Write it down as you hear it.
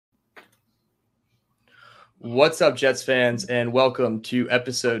What's up, Jets fans, and welcome to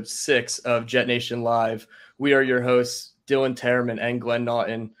episode 6 of JetNation Live. We are your hosts, Dylan Terman and Glenn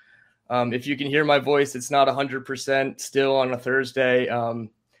Naughton. If you can hear my voice, it's not 100% still on a Thursday.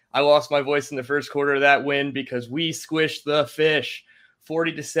 I lost my voice in the first quarter of that win because we squished the fish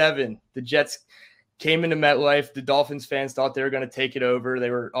 40-7. The Jets came into MetLife. The Dolphins fans thought they were going to take it over. They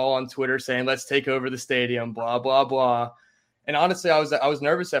were all on Twitter saying, let's take over the stadium, blah, blah, blah. And honestly, I was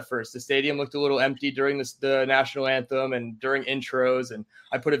nervous at first. The stadium looked a little empty during the national anthem and during intros. And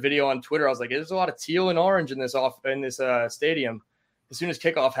I put a video on Twitter. I was like, there's a lot of teal and orange in this stadium. As soon as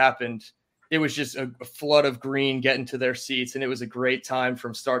kickoff happened, it was just a flood of green getting to their seats, and it was a great time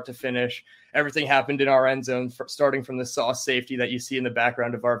from start to finish. Everything happened in our end zone, starting from the sauce safety that you see in the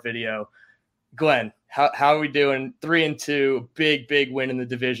background of our video. Glenn, how are we doing? 3-2, big win in the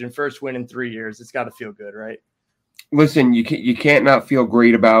division. First win in 3 years. It's got to feel good, right? Listen, you can't not feel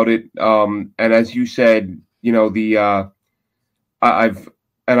great about it. And as you said, you know, I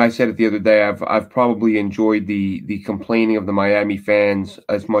said it the other day, I've probably enjoyed the complaining of the Miami fans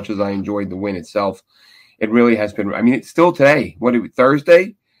as much as I enjoyed the win itself. It really has been. I mean, it's still today. What is it,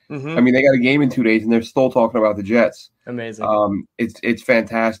 Thursday? Mm-hmm. I mean, they got a game in 2 days, and they're still talking about the Jets. Amazing. It's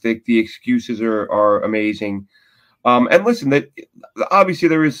fantastic. The excuses are amazing. And listen, that obviously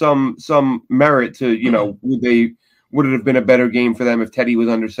there is some merit to, you know, would it have been a better game for them if Teddy was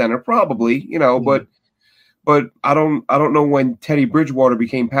under center? Probably, you know, but I don't know when Teddy Bridgewater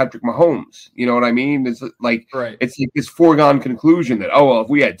became Patrick Mahomes. You know what I mean? It's like It's like this foregone conclusion that, oh, well, if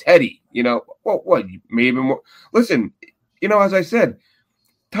we had Teddy, you know, well, what, maybe more. Listen, you know, as I said,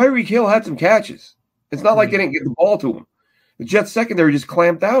 Tyreek Hill had some catches. It's not like they didn't get the ball to him. The Jets secondary just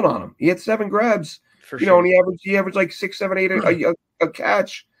clamped down on him. He had 7 grabs, know, and he averaged like 6, 7, 8 a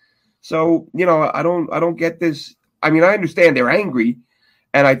catch. So, you know, I don't get this. I mean, I understand they're angry,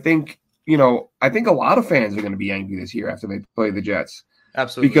 and I think a lot of fans are going to be angry this year after they play the Jets.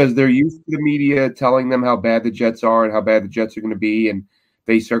 Absolutely. Because they're used to the media telling them how bad the Jets are and how bad the Jets are going to be, and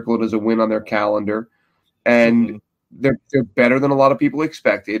they circle it as a win on their calendar. And they're better than a lot of people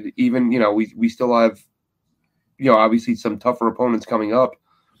expected. Even, you know, we still have, you know, obviously some tougher opponents coming up.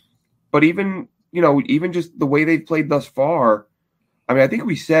 But even just the way they've played thus far, I mean, I think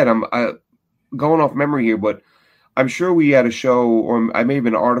we said, I'm going off memory here, but I'm sure we had a show, or I may have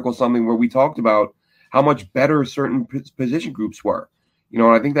been an article, something where we talked about how much better certain position groups were. You know,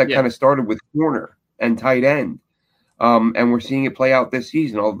 and I think that kind of started with corner and tight end. And we're seeing it play out this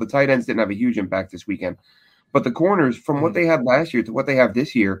season. Although the tight ends didn't have a huge impact this weekend. But the corners, from what they had last year to what they have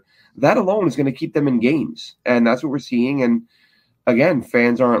this year, that alone is going to keep them in games. And that's what we're seeing. And again,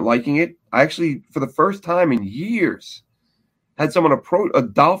 fans aren't liking it. I actually, for the first time in years, had someone a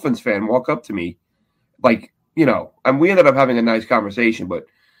Dolphins fan walk up to me, like, you know, and we ended up having a nice conversation, but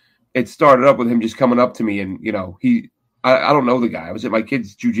it started up with him just coming up to me, and, you know, I don't know the guy. I was at my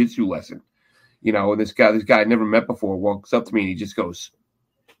kid's jiu-jitsu lesson, you know, and this guy I never met before walks up to me and he just goes,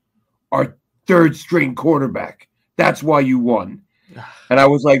 "Our third string quarterback. That's why you won." And I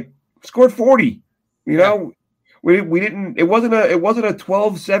was like, scored 40. You know, we didn't. It wasn't a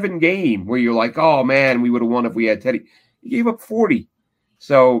 12-7 game where you're like, oh man, we would have won if we had Teddy. He gave up 40.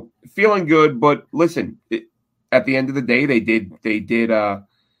 So feeling good, but listen, at the end of the day, they didn't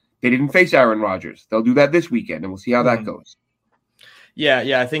face Aaron Rodgers. They'll do that this weekend, and we'll see how that goes.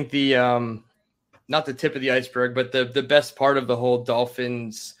 Yeah. I think the not the tip of the iceberg, but the best part of the whole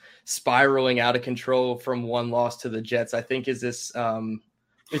Dolphins spiraling out of control from one loss to the Jets, I think, is this.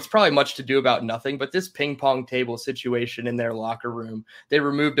 It's probably much to do about nothing, but this ping pong table situation in their locker room. They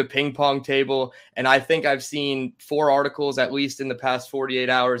removed a ping pong table, and I think I've seen 4 articles, at least in the past 48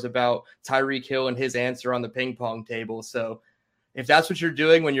 hours, about Tyreek Hill and his answer on the ping pong table. So if that's what you're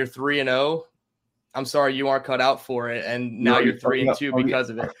doing when you're 3-0, I'm sorry, you aren't cut out for it. And now you're 3-2 because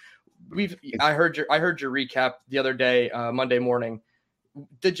of it. I heard your recap the other day, Monday morning.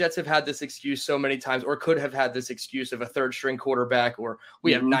 The Jets have had this excuse so many times, or could have had this excuse of a third string quarterback, or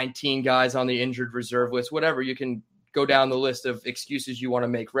we have 19 guys on the injured reserve list, whatever. You can go down the list of excuses you want to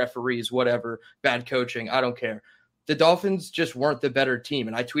make, referees, whatever, bad coaching. I don't care. The Dolphins just weren't the better team.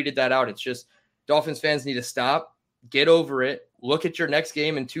 And I tweeted that out. It's just Dolphins fans need to stop, get over it, look at your next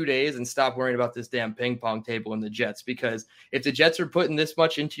game in 2 days, and stop worrying about this damn ping pong table and the Jets. Because if the Jets are putting this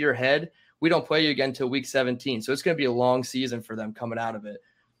much into your head, we don't play you again until week 17. So it's going to be a long season for them coming out of it.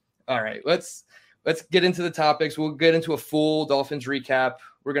 All right, let's get into the topics. We'll get into a full Dolphins recap.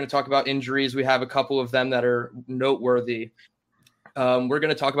 We're going to talk about injuries. We have a couple of them that are noteworthy. We're going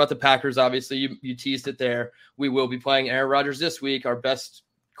to talk about the Packers. Obviously, you teased it there. We will be playing Aaron Rodgers this week, our best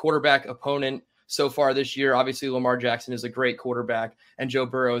quarterback opponent so far this year. Obviously, Lamar Jackson is a great quarterback, and Joe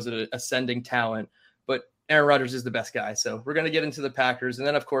Burrow is an ascending talent. But Aaron Rodgers is the best guy. So we're going to get into the Packers. And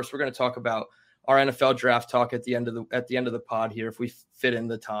then, of course, we're going to talk about our NFL draft talk at the end of the pod here, if we fit in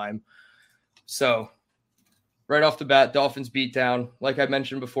the time. So right off the bat, Dolphins beat down. Like I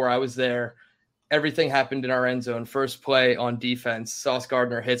mentioned before, I was there. Everything happened in our end zone. First play on defense, Sauce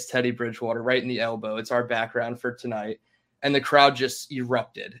Gardner hits Teddy Bridgewater right in the elbow. It's our background for tonight. And the crowd just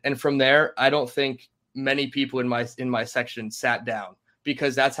erupted. And from there, I don't think many people in my section sat down,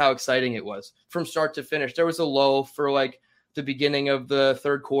 because that's how exciting it was from start to finish. There was a lull for like the beginning of the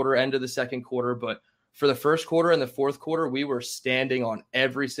third quarter, end of the second quarter, but for the first quarter and the fourth quarter, we were standing on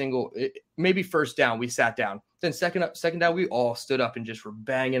every single, maybe first down, we sat down. Then second down, we all stood up and just were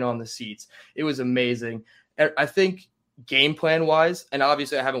banging on the seats. It was amazing. I think game plan wise, and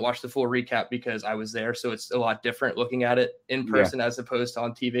obviously I haven't watched the full recap because I was there, so it's a lot different looking at it in person as opposed to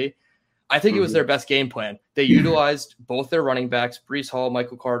on TV. I think it was their best game plan. They utilized both their running backs, Breece Hall,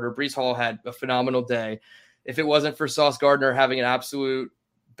 Michael Carter. Breece Hall had a phenomenal day. If it wasn't for Sauce Gardner having an absolute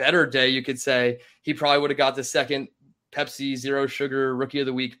better day, you could say, he probably would have got the second Pepsi Zero Sugar Rookie of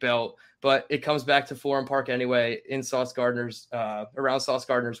the Week belt. But it comes back to Florham Park anyway, in Sauce Gardner's around Sauce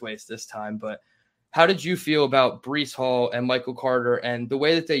Gardner's waist this time. But how did you feel about Breece Hall and Michael Carter and the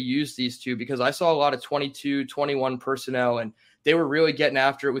way that they used these two? Because I saw a lot of 22, 21 personnel, and they were really getting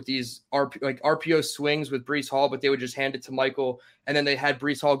after it with these RPO swings with Breece Hall, but they would just hand it to Michael. And then they had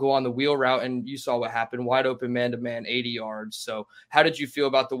Breece Hall go on the wheel route, and you saw what happened. Wide open man-to-man, 80 yards. So how did you feel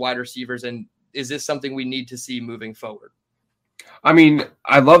about the wide receivers, and is this something we need to see moving forward? I mean,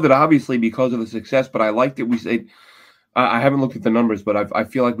 I loved it, obviously, because of the success, but I liked it. I haven't looked at the numbers, but I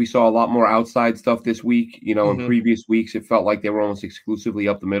feel like we saw a lot more outside stuff this week. You know, in previous weeks, it felt like they were almost exclusively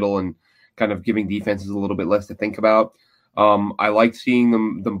up the middle and kind of giving defenses a little bit less to think about. I liked seeing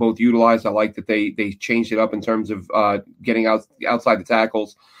them both utilized. I like that they changed it up in terms of getting outside the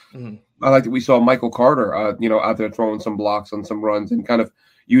tackles. I like that we saw Michael Carter, out there throwing some blocks on some runs and kind of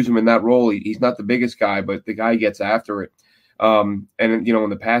use him in that role. He's not the biggest guy, but the guy gets after it. And in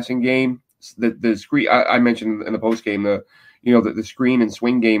the passing game, the screen I mentioned in the post game, the screen and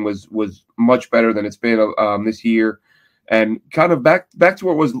swing game was much better than it's been this year. And kind of back to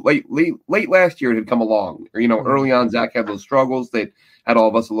where it was late last year, it had come along. Early on, Zach had those struggles that had all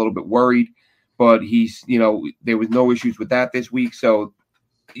of us a little bit worried. But there was no issues with that this week. So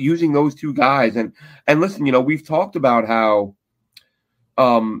using those two guys, and listen, we've talked about how,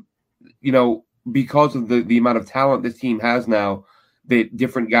 because of the amount of talent this team has now, that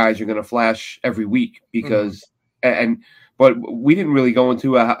different guys are going to flash every week because, but we didn't really go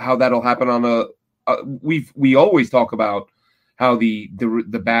into how that'll happen on we always talk about how the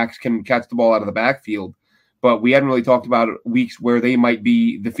backs can catch the ball out of the backfield, but we hadn't really talked about weeks where they might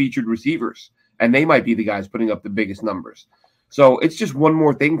be the featured receivers and they might be the guys putting up the biggest numbers. So it's just one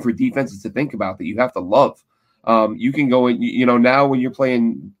more thing for defenses to think about that you have to love. You can go in, now when you're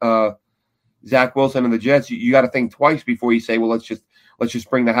playing Zach Wilson and the Jets, you got to think twice before you say, well, let's just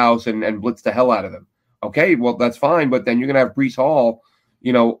bring the house and blitz the hell out of them. Okay, well, that's fine, but then you're going to have Breece Hall,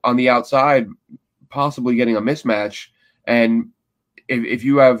 on the outside, possibly getting a mismatch. And if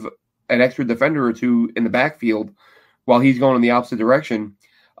you have an extra defender or two in the backfield while he's going in the opposite direction,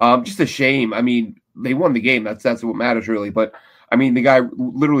 just a shame. I mean, they won the game. That's what matters really. But I mean, the guy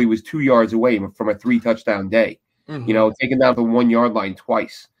literally was 2 yards away from a 3-touchdown day, taken down the 1 yard line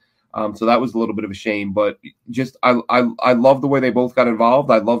twice. So that was a little bit of a shame, but just, I love the way they both got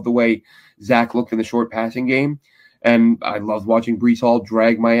involved. I love the way Zach looked in the short passing game. And I loved watching Breece Hall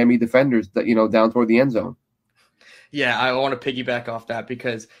drag Miami defenders, down toward the end zone. Yeah, I want to piggyback off that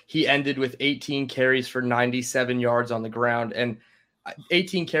because he ended with 18 carries for 97 yards on the ground. And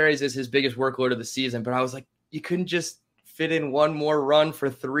 18 carries is his biggest workload of the season. But I was like, you couldn't just fit in one more run for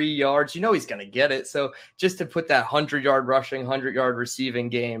 3 yards. He's going to get it. So just to put that 100-yard rushing, 100-yard receiving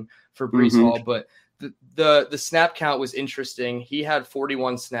game for Breece Hall. But the snap count was interesting. He had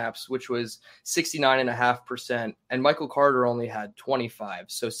 41 snaps, which was 69.5%, and Michael Carter only had 25.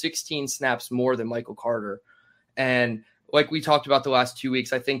 So 16 snaps more than Michael Carter. And like we talked about the last 2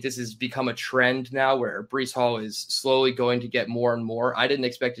 weeks, I think this has become a trend now where Breece Hall is slowly going to get more and more. I didn't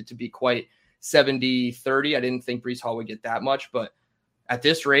expect it to be quite 70-30. I didn't think Breece Hall would get that much, but at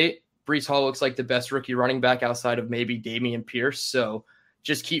this rate, Breece Hall looks like the best rookie running back outside of maybe Dameon Pierce. So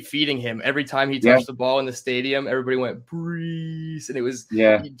just keep feeding him. Every time he touched the ball in the stadium, everybody went, Breece. And it was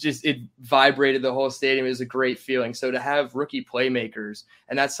it vibrated the whole stadium. It was a great feeling. So to have rookie playmakers,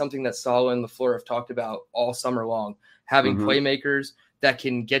 and that's something that Saleh and LaFleur have talked about all summer long, having playmakers that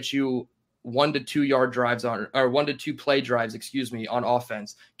can get you 1 to 2 yard drives or 1 to 2 play drives, on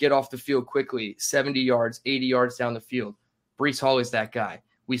offense, get off the field quickly, 70 yards, 80 yards down the field. Breece Hall is that guy.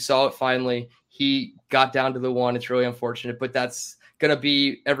 We saw it finally. He got down to the 1. It's really unfortunate, but that's going to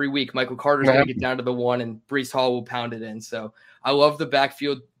be every week. Michael Carter's going to get down to the 1, and Breece Hall will pound it in. So I love the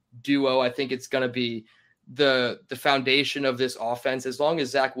backfield duo. I think it's going to be the foundation of this offense. As long as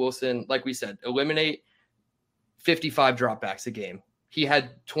Zach Wilson, like we said, eliminate 55 dropbacks a game. He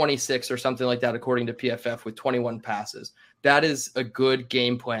had 26 or something like that, according to PFF, with 21 passes. That is a good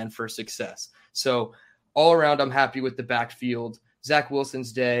game plan for success. So all around, I'm happy with the backfield. Zach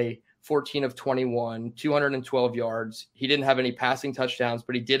Wilson's day, 14 of 21, 212 yards. He didn't have any passing touchdowns,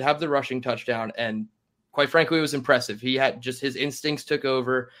 but he did have the rushing touchdown. And quite frankly, it was impressive. He had just his instincts took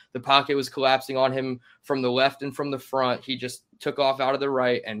over. The pocket was collapsing on him from the left and from the front. He just took off out of the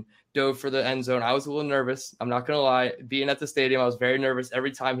right and dove for the end zone. I was a little nervous. I'm not going to lie. Being at the stadium, I was very nervous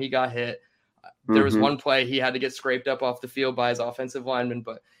every time he got hit. There was one play he had to get scraped up off the field by his offensive lineman,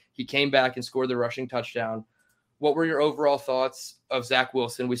 but he came back and scored the rushing touchdown. What were your overall thoughts of Zach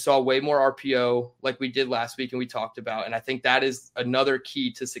Wilson? We saw way more RPO like we did last week and we talked about, and I think that is another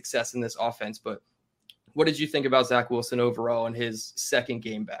key to success in this offense. But what did you think about Zach Wilson overall in his second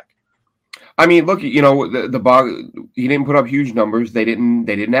game back? I mean, look, the he didn't put up huge numbers. They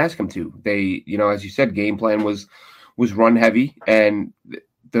didn't ask him to. They, as you said, game plan was run heavy, and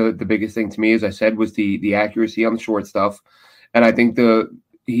the biggest thing to me, as I said, was the accuracy on the short stuff. And I think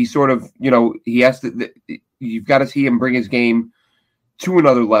he sort of, he has to. You've got to see him bring his game to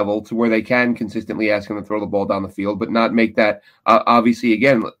another level to where they can consistently ask him to throw the ball down the field, but not make that obviously,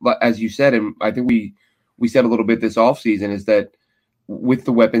 again, as you said, and I think we said a little bit this offseason, is that with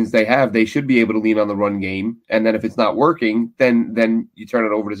the weapons they have, they should be able to lean on the run game. And then if it's not working, then you turn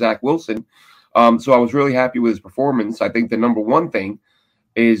it over to Zach Wilson. So I was really happy with his performance. I think the number one thing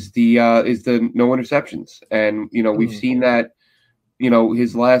is the no interceptions. And, we've seen that,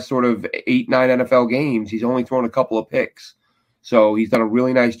 his last sort of 8-9 NFL games, he's only thrown a couple of picks. So he's done a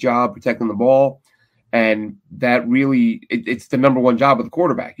really nice job protecting the ball. And that really, it's the number one job of the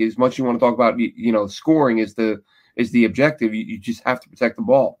quarterback. As much as you want to talk about, scoring is the objective. You just have to protect the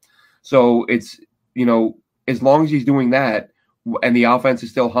ball. So it's, as long as he's doing that and the offense is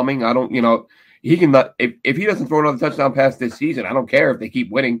still humming, I don't, he can, if he doesn't throw another touchdown pass this season, I don't care if they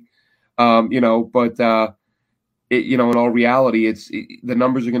keep winning, but in all reality, the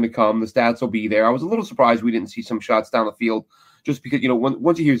numbers are going to come. The stats will be there. I was a little surprised we didn't see some shots down the field just because,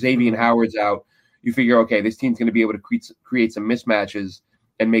 once you hear Xavier Howard's out, you figure, okay, this team's going to be able to create some mismatches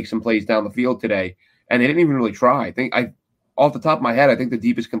and make some plays down the field today. And they didn't even really try. I think off the top of my head, I think the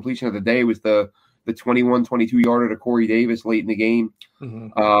deepest completion of the day was the 22-yarder to Corey Davis late in the game.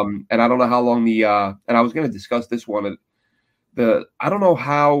 And I don't know how long and I was going to discuss this one. I don't know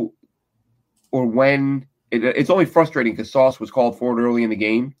how or when. It's only frustrating because Sauce was called for it early in the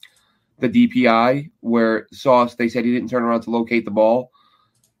game, the DPI, where Sauce, they said he didn't turn around to locate the ball.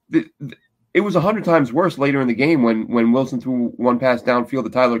 It was 100 times worse later in the game when Wilson threw one pass downfield to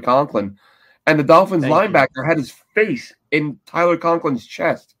Tyler Conklin, and the Dolphins linebacker had his face in Tyler Conklin's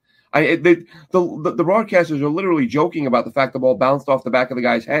chest. The broadcasters are literally joking about the fact the ball bounced off the back of the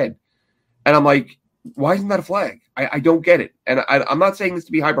guy's head. And I'm like, why isn't that a flag? I don't get it. And I'm not saying this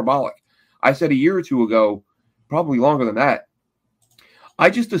to be hyperbolic. I said a year or two ago, probably longer than that,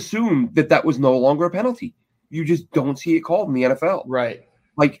 I just assumed that was no longer a penalty. You just don't see it called in the NFL. Right.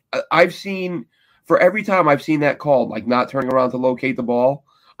 Like I've seen, for every time I've seen that called, like not turning around to locate the ball,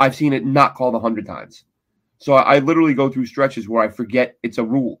 I've seen it not called 100 times. So I literally go through stretches where I forget it's a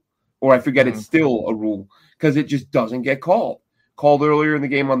rule or I forget it's still a rule because it just doesn't get called. Called earlier in the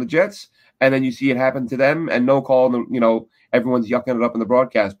game on the Jets, and then you see it happen to them and no call. And, everyone's yucking it up in the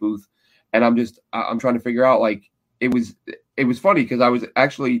broadcast booth. And I'm trying to figure out, like, it was funny because I was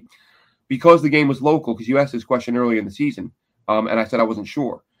actually, because the game was local, because you asked this question earlier in the season, and I said I wasn't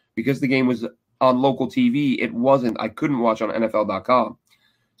sure. Because the game was on local TV, I couldn't watch on NFL.com.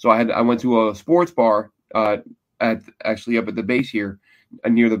 So I went to a sports bar actually up at the base here,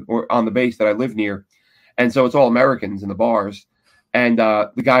 on the base that I live near. And so it's all Americans in the bars. And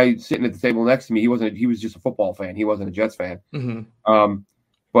the guy sitting at the table next to me, he was just a football fan. He wasn't a Jets fan.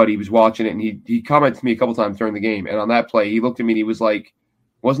 But he was watching it, and he commented to me a couple times during the game. And on that play, he looked at me and he was like,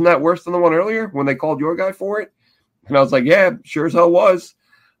 wasn't that worse than the one earlier when they called your guy for it? And I was like, yeah, sure as hell was.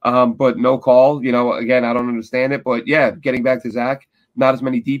 But no call. Again, I don't understand it. But, yeah, getting back to Zach, not as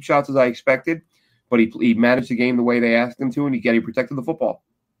many deep shots as I expected. But he managed the game the way they asked him to, and he protected the football.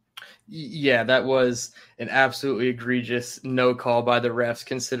 Yeah, that was an absolutely egregious no call by the refs,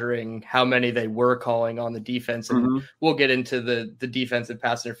 considering how many they were calling on the defense. And we'll get into the defensive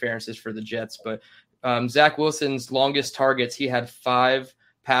pass interferences for the Jets. But Zach Wilson's longest targets, he had 5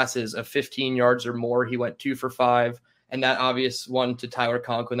 passes of 15 yards or more. He went 2 for 5. And that obvious one to Tyler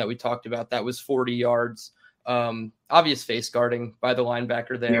Conklin that we talked about, that was 40 yards. Obvious face guarding by the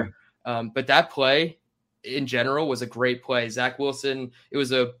linebacker there. Yeah. But that play in general was a great play. Zach Wilson, it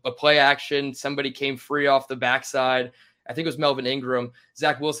was a play action. Somebody came free off the backside. I think it was Melvin Ingram.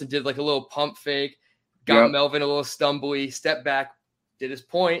 Zach Wilson did like a little pump fake, got Melvin a little stumbly, stepped back, did his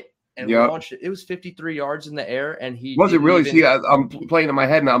point, and launched it. It was 53 yards in the air, and he was it really? See, I'm playing in my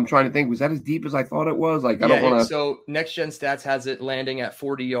head now. I'm trying to think. Was that as deep as I thought it was? Like, I don't want to. So Next Gen Stats has it landing at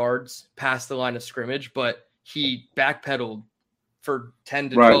 40 yards past the line of scrimmage, but he backpedaled for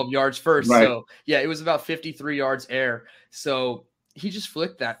 10 to 12 yards first. Right. So yeah, it was about 53 yards air. So he just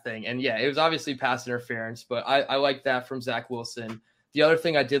flicked that thing, and yeah, it was obviously pass interference. But I like that from Zach Wilson. The other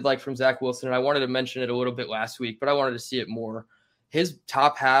thing I did like from Zach Wilson, and I wanted to mention it a little bit last week, but I wanted to see it more. His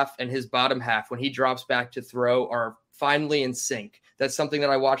top half and his bottom half, when he drops back to throw, are finally in sync. That's something that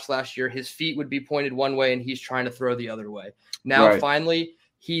I watched last year. His feet would be pointed one way, and he's trying to throw the other way. Now, finally,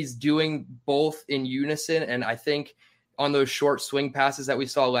 he's doing both in unison, and I think on those short swing passes that we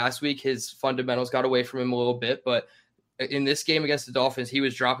saw last week, his fundamentals got away from him a little bit. But in this game against the Dolphins, he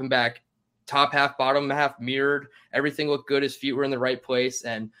was dropping back top half, bottom half, mirrored. Everything looked good. His feet were in the right place.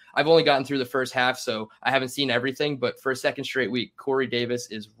 And I've only gotten through the first half, so I haven't seen everything. But for a second straight week, Corey Davis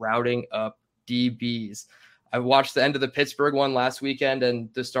is routing up DBs. I watched the end of the Pittsburgh one last weekend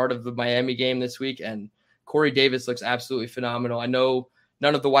and the start of the Miami game this week, and Corey Davis looks absolutely phenomenal. I know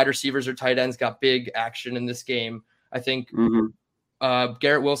none of the wide receivers or tight ends got big action in this game. I think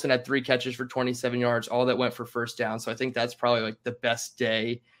Garrett Wilson had 3 catches for 27 yards, all that went for first down. So I think that's probably like the best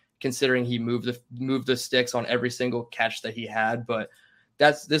day, considering he moved the sticks on every single catch that he had. But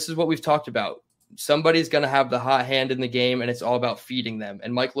this is what we've talked about. Somebody's going to have the hot hand in the game, and it's all about feeding them.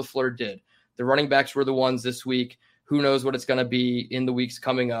 And Mike LaFleur did. The running backs were the ones this week. Who knows what it's going to be in the weeks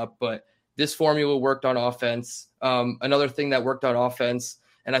coming up, but this formula worked on offense. Another thing that worked on offense,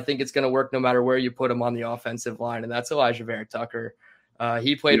 and I think it's going to work no matter where you put him on the offensive line, and that's Elijah Vera-Tucker.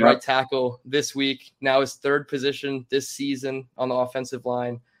 He played right tackle this week, now his 3rd position this season on the offensive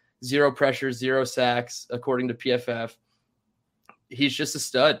line. 0 pressures, 0 sacks, according to PFF. He's just a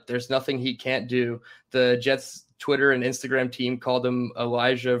stud. There's nothing he can't do. The Jets Twitter and Instagram team called him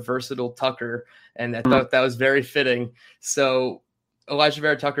Elijah Versatile Tucker, and I thought that was very fitting. So Elijah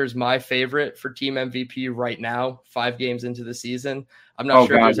Vera-Tucker is my favorite for team MVP right now, 5 games into the season. I'm not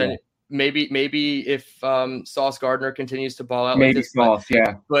sure if there's any. Maybe if Sauce Gardner continues to ball out, maybe like this, Sauce,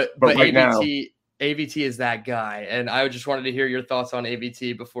 but right AVT is that guy, and I just wanted to hear your thoughts on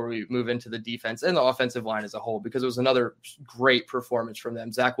AVT before we move into the defense and the offensive line as a whole, because it was another great performance from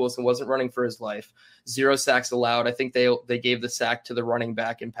them. Zach Wilson wasn't running for his life, 0 sacks allowed. I think they gave the sack to the running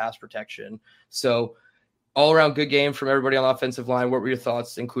back in pass protection. So all around good game from everybody on the offensive line. What were your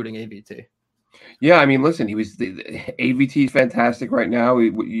thoughts, including AVT? Yeah, I mean, listen, AVT is fantastic right now.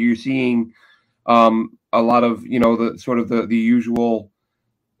 You're seeing a lot of, the sort of the usual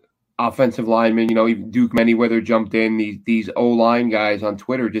offensive linemen, even Duke Manyweather jumped in, these O-line guys on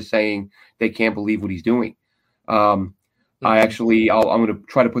Twitter just saying they can't I'm going to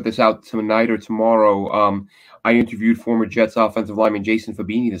try to put this out tonight or tomorrow. I interviewed former Jets offensive lineman Jason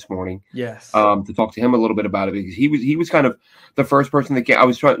Fabini this morning. Yes. To talk to him a little bit about it, because he was kind of the first person that came. I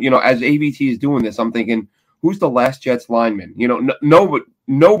was trying, as AVT is doing this, I'm thinking, who's the last Jets lineman?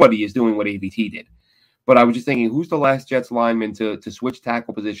 Nobody is doing what AVT did. But I was just thinking, who's the last Jets lineman to switch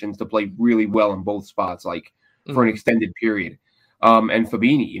tackle positions to play really well in both spots, like for an extended period? And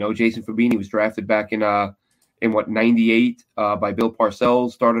Fabini, Jason Fabini was drafted back in 98 by Bill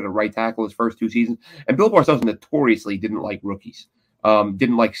Parcells, started at right tackle his first 2 seasons. And Bill Parcells notoriously didn't like rookies,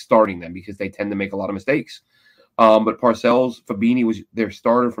 didn't like starting them because they tend to make a lot of mistakes. But Fabini was their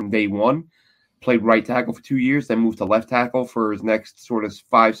starter from day one, played right tackle for 2 years, then moved to left tackle for his next sort of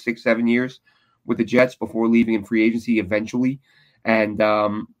 5, 6, 7 years with the Jets before leaving in free agency eventually. And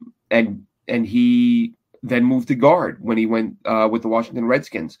he then moved to guard when he went with the Washington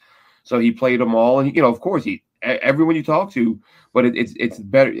Redskins. So he played them all. And, of course, everyone you talk to, but it's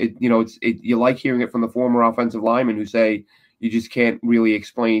better. You like hearing it from the former offensive linemen who say you just can't really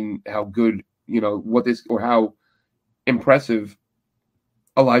explain how good, what this or how impressive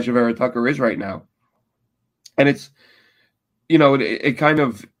Elijah Vera-Tucker is right now. And it's, it kind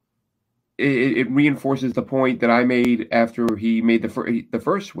of, it reinforces the point that I made after he made the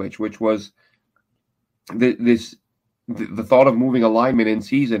first switch, which was the thought of moving a lineman in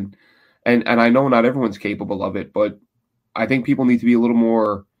season. And I know not everyone's capable of it, but I think people need to be a little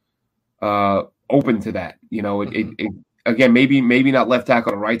more open to that. Again, maybe not left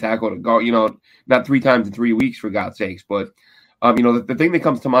tackle to right tackle to guard, not 3 times in 3 weeks for God's sakes, but The thing that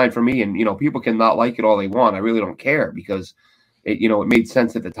comes to mind for me, and people can not like it all they want. I really don't care because it made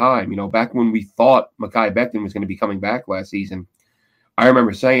sense at the time. Back when we thought Mekhi Becton was going to be coming back last season, I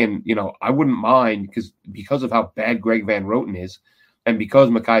remember saying, I wouldn't mind because of how bad Greg Van Roten is, and because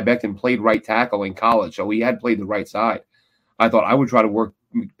Mekhi Becton played right tackle in college, so he had played the right side. I thought I would try to work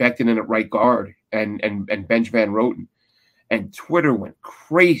Becton in at right guard and bench Van Roten. And Twitter went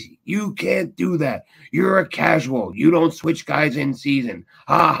crazy. You can't do that. You're a casual. You don't switch guys in season.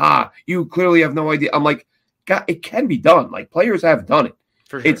 Ha ha. You clearly have no idea. I'm like, God, it can be done. Like, players have done it.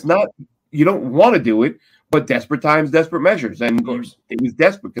 For sure. It's not, you don't want to do it, but desperate times, desperate measures. And it was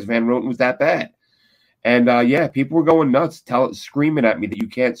desperate because Van Roten was that bad. And people were going nuts, screaming at me that you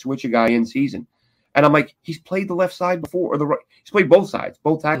can't switch a guy in season. And I'm like, he's played the left side before, or the right. He's played both sides,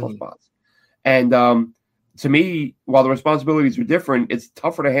 both tackle spots. And to me, while the responsibilities are different, it's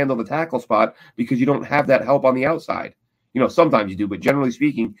tougher to handle the tackle spot because you don't have that help on the outside. Sometimes you do, but generally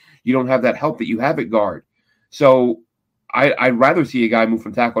speaking, you don't have that help that you have at guard. So I'd rather see a guy move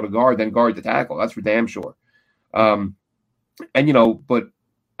from tackle to guard than guard to tackle. That's for damn sure. But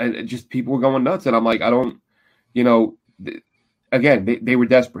just people were going nuts. And I'm like, I don't, again, they were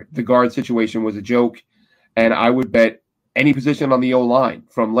desperate. The guard situation was a joke. And I would bet any position on the O-line,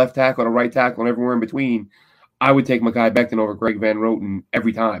 from left tackle to right tackle and everywhere in between, I would take Mekhi Becton over Greg Van Roten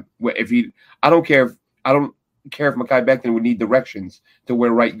every time. I don't care if Mekhi Becton would need directions to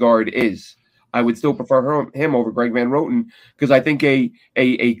where right guard is. I would still prefer him over Greg Van Roten because I think a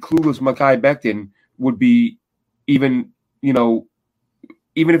clueless Mekhi Becton would be even if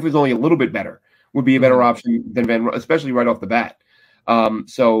it was only a little bit better, would be a better option than Van Roten, especially right off the bat.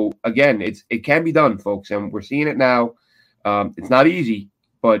 So again, it can be done, folks, and we're seeing it now. It's not easy,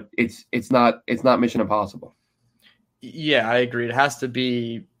 but it's not mission impossible. Yeah, I agree. It has to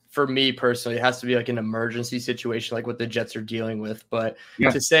be, for me personally, it has to be like an emergency situation, like what the Jets are dealing with. But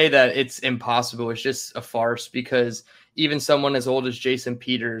to say that it's impossible is just a farce, because even someone as old as Jason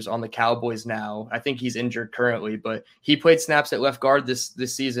Peters on the Cowboys now, I think he's injured currently, but he played snaps at left guard this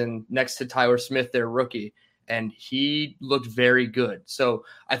season next to Tyler Smith, their rookie, and he looked very good. So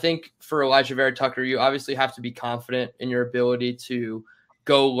I think for Elijah Vera Tucker, you obviously have to be confident in your ability to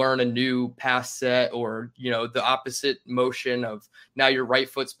go learn a new pass set, or, the opposite motion of now your right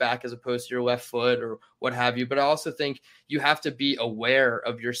foot's back as opposed to your left foot or what have you. But I also think you have to be aware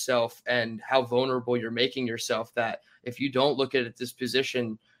of yourself and how vulnerable you're making yourself, that if you don't look at this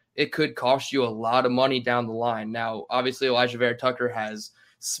position, it could cost you a lot of money down the line. Now, obviously, Elijah Vera Tucker has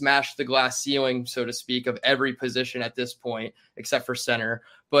smashed the glass ceiling, so to speak, of every position at this point, except for center.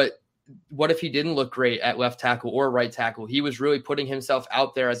 But what if he didn't look great at left tackle or right tackle? He was really putting himself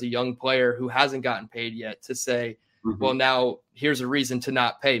out there as a young player who hasn't gotten paid yet to say, well, now here's a reason to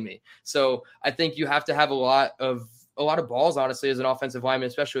not pay me. So I think you have to have a lot of balls, honestly, as an offensive lineman,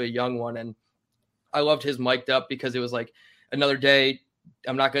 especially a young one. And I loved his mic'd up because it was like, another day,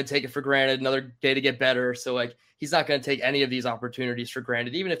 I'm not going to take it for granted, another day to get better. So like, he's not going to take any of these opportunities for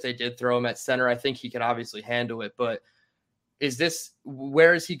granted. Even if they did throw him at center, I think he could obviously handle it. But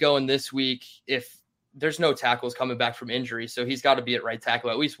where is he going this week if there's no tackles coming back from injury? So he's got to be at right tackle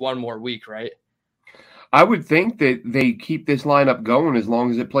at least one more week, right? I would think that they keep this lineup going as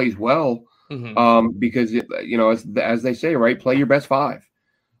long as it plays well, because as they say, right, play your best five,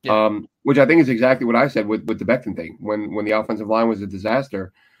 which I think is exactly what I said with the Becton thing when the offensive line was a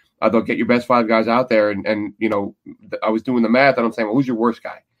disaster. I thought, get your best five guys out there, and I was doing the math, and I'm saying, well, who's your worst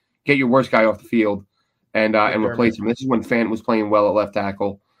guy? Get your worst guy off the field and replace him. This is when Fant was playing well at left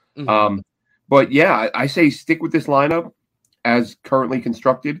tackle. But yeah, I say stick with this lineup as currently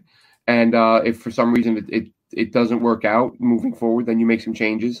constructed. And if for some reason it doesn't work out moving forward, then you make some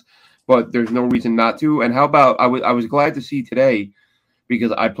changes. But there's no reason not to. And how about I was glad to see today,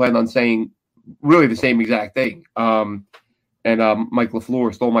 because I planned on saying really the same exact thing. And Mike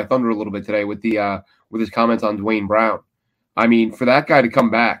LaFleur stole my thunder a little bit today with his comments on Dwayne Brown. I mean, for that guy to come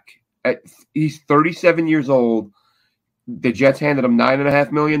back, he's 37 years old. The Jets handed him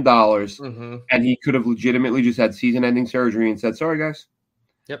 $9.5 million, and he could have legitimately just had season-ending surgery and said, "Sorry, guys,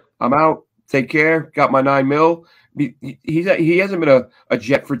 I'm out. Take care. Got my $9 million." He hasn't been a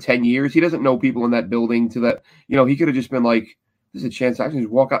Jet for 10 years. He doesn't know people in that building. He could have just been like, "There's a chance I can just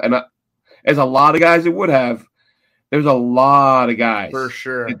walk out." And as a lot of guys, it would have. There's a lot of guys for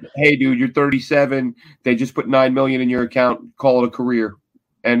sure. Hey, dude, you're 37. They just put $9 million in your account. Call it a career,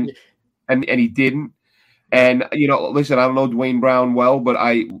 and he didn't. And listen, I don't know Dwayne Brown well, but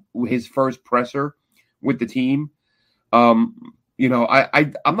his first presser with the team, I'm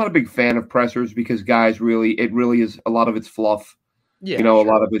not a big fan of pressers because guys it really is a lot of it's fluff. Yeah, a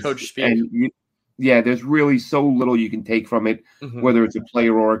lot of it's coach speak. there's really so little you can take from it, whether it's a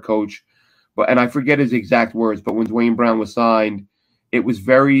player or a coach. And I forget his exact words, but when Dwayne Brown was signed, it was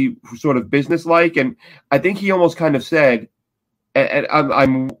very sort of businesslike. And I think he almost kind of said, and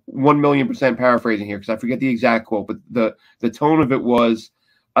I'm 1,000,000% paraphrasing here because I forget the exact quote, but the tone of it was,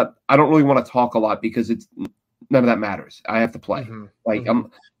 I don't really want to talk a lot because none of that matters. I have to play.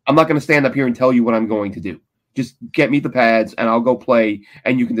 I'm not going to stand up here and tell you what I'm going to do. Just get me the pads and I'll go play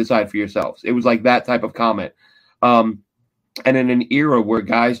and you can decide for yourselves. It was like that type of comment. And in an era where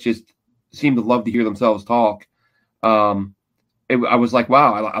guys just seem to love to hear themselves talk, I was like,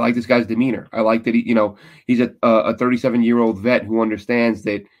 wow, I like this guy's demeanor. I like that he's a 37-year-old vet who understands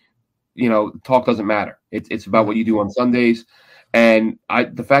that, talk doesn't matter. It's about what you do on Sundays. And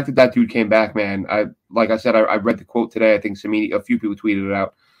the fact that dude came back, man, like I said, I read the quote today. I think a few people tweeted it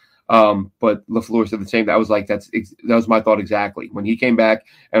out. But LaFleur said the same. That was like, that was my thought exactly. When he came back,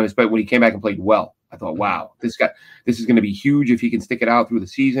 and when he came back and played well, I thought, wow, this is going to be huge if he can stick it out through the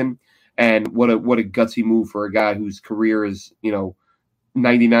season. And what a gutsy move for a guy whose career is,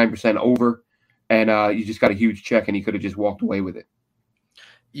 99% over. And you just got a huge check and he could have just walked away with it.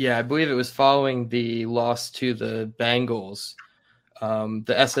 Yeah, I believe it was following the loss to the Bengals.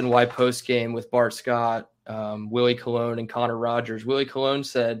 The SNY post game with Bart Scott, Willie Colon, and Connor Rogers. Willie Colon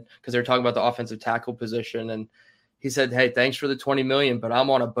said, because they were talking about the offensive tackle position, and he said, "Hey, thanks for the $20 million, but I'm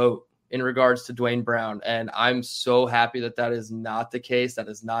on a boat." In regards to Dwayne Brown, and I'm so happy that is not the case. That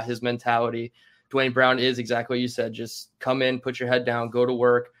is not his mentality. Dwayne Brown is exactly what you said. Just come in, put your head down, go to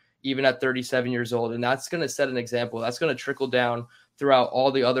work, even at 37 years old, and that's going to set an example. That's going to trickle down throughout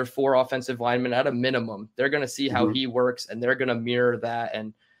all the other 4 offensive linemen at a minimum. They're going to see how he works, and they're going to mirror that,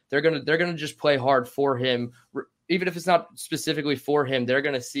 and they're going to just play hard for him. Even if it's not specifically for him, they're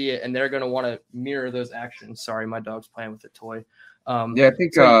going to see it, and they're going to want to mirror those actions. Sorry, my dog's playing with a toy. I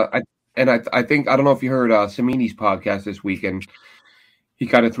think I think, I don't know if you heard Samini's podcast this week, and he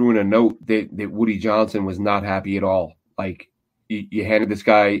kind of threw in a note that Woody Johnson was not happy at all. Like, you handed this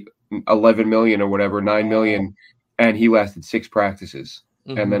guy $11 million or whatever, $9 million, and he lasted 6 practices.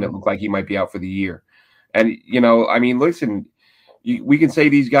 And then it looked like he might be out for the year. And, listen, we can say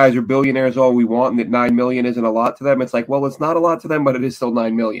these guys are billionaires all we want and that $9 million isn't a lot to them. It's like, well, it's not a lot to them, but it is still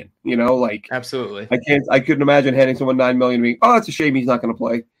 $9 million, Absolutely. I couldn't imagine handing someone $9 million and being, oh, it's a shame he's not going to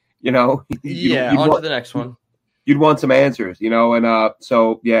play. You'd on to the next one. You'd want some answers, and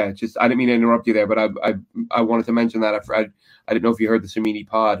so just I didn't mean to interrupt you there, but I wanted to mention that. I didn't know if you heard the Samini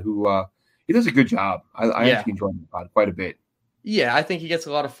pod, who he does a good job. I actually enjoy the pod quite a bit. Yeah, I think he gets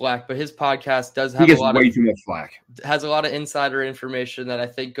a lot of flack, but his podcast does have way too much flack. Has a lot of insider information that I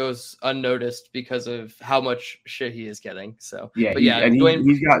think goes unnoticed because of how much shit he is getting. So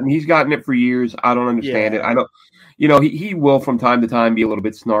he's gotten it for years. I don't understand it. I don't. He will from time to time be a little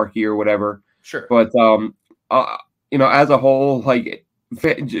bit snarky or whatever. Sure. But, as a whole, like,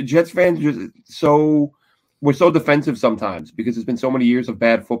 Jets fans we're so defensive sometimes because it's been so many years of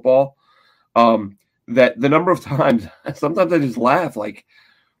bad football that the number of times, sometimes I just laugh. Like,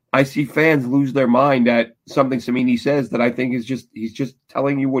 I see fans lose their mind at something Samini says that I think he's just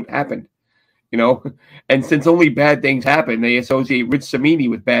telling you what happened, And since only bad things happen, they associate Rich Samini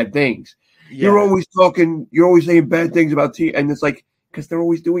with bad things. Yeah. You're always saying bad things about team, and it's like, because they're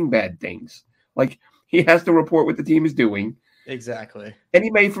always doing bad things. Like, he has to report what the team is doing. Exactly. And he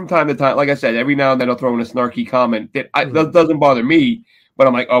may from time to time, like I said, every now and then I'll throw in a snarky comment that doesn't bother me, but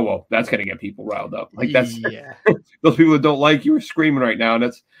I'm like, oh, well, that's going to get people riled up. Like, that's those people that don't like you are screaming right now.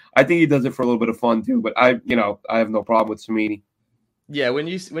 And I think he does it for a little bit of fun too, but I have no problem with Samini. Yeah. When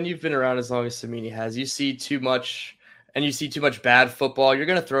you've been around as long as Samini has, you see too much bad football. You're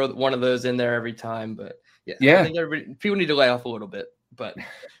going to throw one of those in there every time, but I think people need to lay off a little bit, but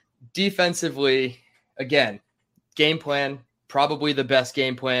defensively, again, game plan, probably the best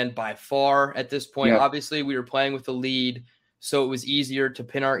game plan by far at this point. Obviously, we were playing with the lead, so it was easier to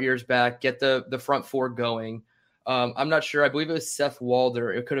pin our ears back, get the front 4 going. I'm not sure. I believe it was Seth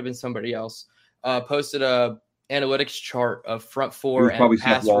Walder. It could have been somebody else. Posted a analytics chart of front 4 and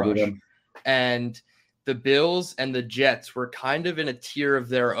pass rush. And the Bills and the Jets were kind of in a tier of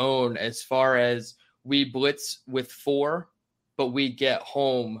their own as far as we blitz with 4, but we get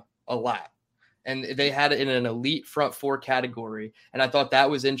home a lot. And they had it in an elite front 4 category. And I thought that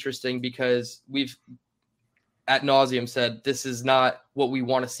was interesting because we've ad nauseum said this is not what we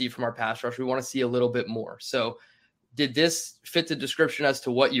want to see from our pass rush. We want to see a little bit more. So did this fit the description as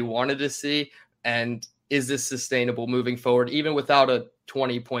to what you wanted to see? And is this sustainable moving forward, even without a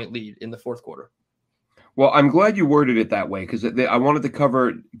 20-point lead in the fourth quarter? Well, I'm glad you worded it that way because I wanted to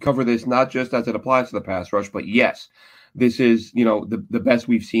cover this not just as it applies to the pass rush, but yes, this is, the best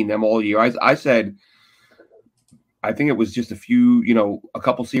we've seen them all year. I said, I think it was just a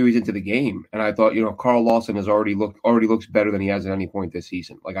couple series into the game, and I thought, Carl Lawson already looks better than he has at any point this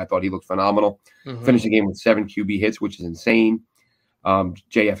season. Like, I thought he looked phenomenal. Mm-hmm. Finished the game with 7 QB hits, which is insane.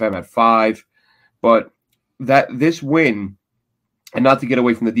 JFM at 5, but this win, and not to get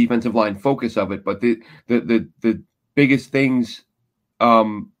away from the defensive line focus of it, but the biggest things,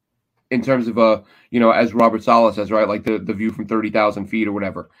 in terms of as Robert Saleh says, right, like the view from 30,000 feet or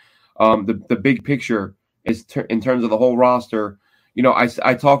whatever, the big picture is in terms of the whole roster.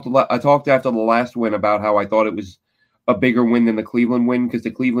 I talked after the last win about how I thought it was a bigger win than the Cleveland win, because the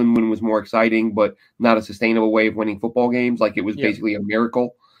Cleveland win was more exciting, but not a sustainable way of winning football games. Like, it was basically a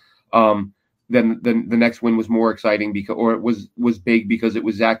miracle. Then the next win was more exciting it was big because it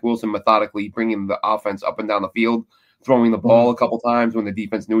was Zach Wilson methodically bringing the offense up and down the field, throwing the ball a couple times when the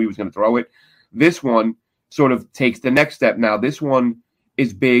defense knew he was going to throw it. This one sort of takes the next step. Now, this one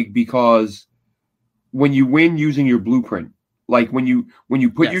is big because when you win using your blueprint, like when you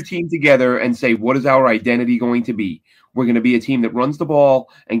put your team together and say, what is our identity going to be? We're going to be a team that runs the ball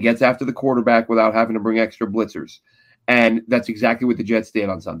and gets after the quarterback without having to bring extra blitzers. And that's exactly what the Jets did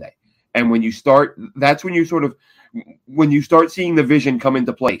on Sunday. And when you start seeing the vision come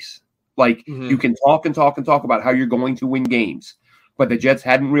into place, like, you can talk and talk and talk about how you're going to win games, but the Jets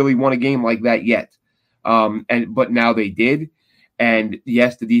hadn't really won a game like that yet. But now they did. And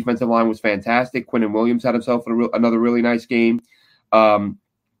yes, the defensive line was fantastic. Quinnen Williams had himself another really nice game. I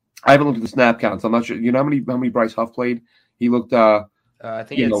haven't looked at the snap counts. I'm not sure. You know how many Bryce Huff played? He looked. I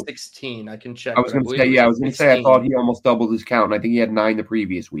think he had 16. I can check. I was going to say. I thought he almost doubled his count. And I think he had 9 the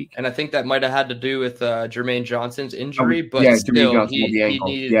previous week. And I think that might have had to do with Jermaine Johnson's injury, but still,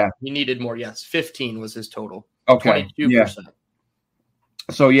 he needed more. Yes, 15 was his total. Okay, 22%.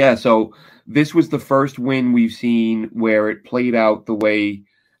 So this was the first win we've seen where it played out the way.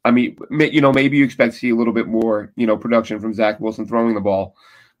 I mean, maybe you expect to see a little bit more, production from Zach Wilson throwing the ball,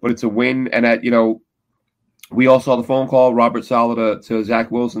 but it's a win. And we all saw the phone call, Robert Saleh to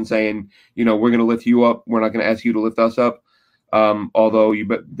Zach Wilson saying, we're going to lift you up. We're not going to ask you to lift us up. Although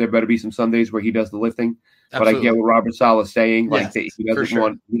there better be some Sundays where he does the lifting. Absolutely. But I get what Robert Saleh is saying. Like, he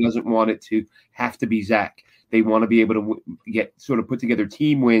doesn't want it to have to be Zach. They want to be able to put together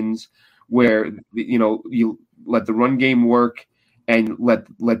team wins where, you let the run game work and let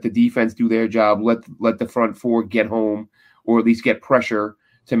the defense do their job. Let the front four get home, or at least get pressure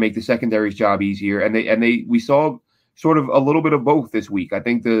to make the secondary's job easier. And we saw sort of a little bit of both this week. I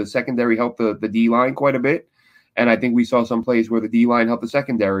think the secondary helped the D-line quite a bit. And I think we saw some plays where the D-line helped the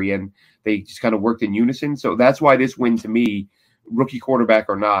secondary, and they just kind of worked in unison. So that's why this win, to me, rookie quarterback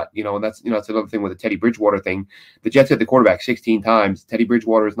or not, and that's another thing with the Teddy Bridgewater thing. The Jets hit the quarterback 16 times. Teddy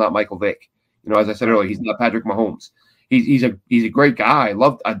Bridgewater is not Michael Vick. As I said earlier, he's not Patrick Mahomes. He's a great guy. I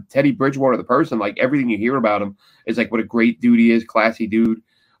love Teddy Bridgewater, the person. Like, everything you hear about him is like what a great dude he is, classy dude.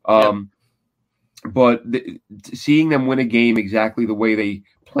 But seeing them win a game exactly the way they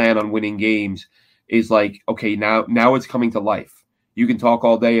plan on winning games is like, okay, now it's coming to life. You can talk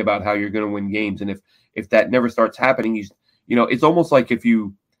all day about how you're going to win games, and if that never starts happening, it's almost like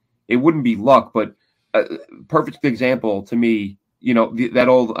it wouldn't be luck, but a perfect example to me, that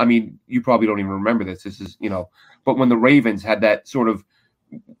old, I mean, you probably don't even remember this. This is, but when the Ravens had that sort of,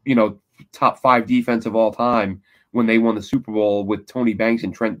 top 5 defense of all time, when they won the Super Bowl with Tony Banks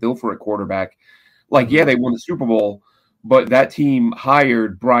and Trent Dilfer at quarterback, they won the Super Bowl, but that team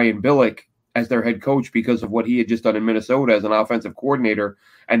hired Brian Billick as their head coach because of what he had just done in Minnesota as an offensive coordinator.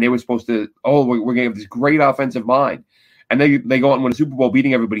 And they were supposed to, we're going to have this great offensive mind. And they go out and win a Super Bowl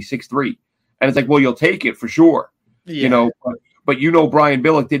beating everybody 6-3. And it's like, well, you'll take it for sure. Yeah. But Brian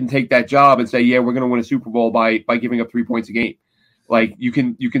Billick didn't take that job and say, yeah, we're going to win a Super Bowl by giving up 3 points a game. Like, you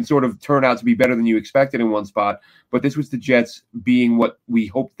can sort of turn out to be better than you expected in one spot. But this was the Jets being what we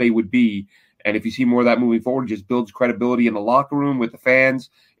hoped they would be. And if you see more of that moving forward, it just builds credibility in the locker room with the fans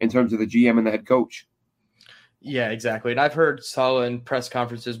in terms of the GM and the head coach. Yeah, exactly. And I've heard Saleh in press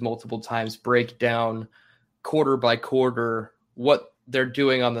conferences multiple times break down quarter by quarter what they're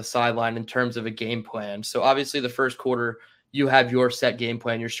doing on the sideline in terms of a game plan. So obviously the first quarter, you have your set game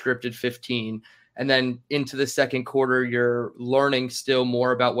plan, your scripted 15. And then into the second quarter, you're learning still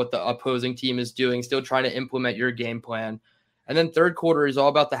more about what the opposing team is doing, still trying to implement your game plan. And then third quarter is all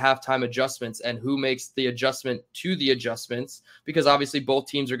about the halftime adjustments and who makes the adjustment to the adjustments, because obviously both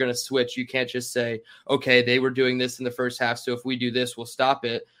teams are going to switch. You can't just say, okay, they were doing this in the first half, so if we do this, we'll stop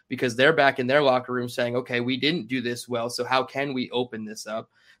it, because they're back in their locker room saying, okay, we didn't do this well, so how can we open this up?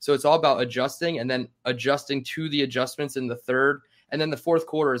 So it's all about adjusting and then adjusting to the adjustments in the third And then the fourth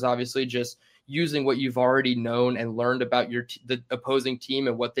quarter is obviously just using what you've already known and learned about the opposing team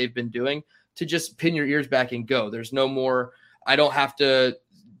and what they've been doing to just pin your ears back and go. There's no more, I don't have to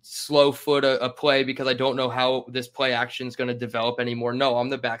slow foot a play because I don't know how this play action is going to develop anymore. No, I'm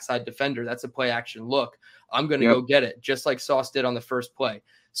the backside defender. That's a play action look. I'm going to go get it, just like Sauce did on the first play.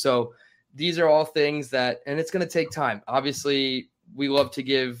 So these are all things that, and it's going to take time. Obviously, we love to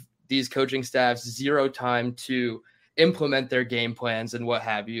give these coaching staffs zero time to implement their game plans and what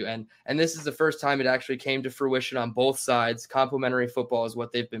have you. And this is the first time it actually came to fruition on both sides. Complementary football is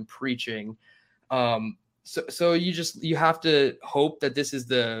what they've been preaching. So you have to hope that this is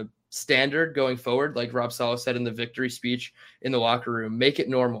the standard going forward. Like Rob Saleh said in the victory speech in the locker room, make it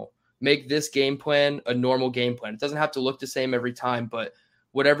normal. Make this game plan a normal game plan. It doesn't have to look the same every time, but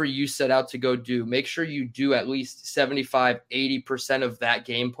whatever you set out to go do, make sure you do at least 75, 80% of that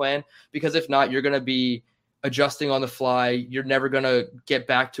game plan, because if not, you're going to be adjusting on the fly. You're never going to get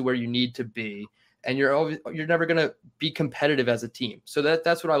back to where you need to be, and you're never going to be competitive as a team. So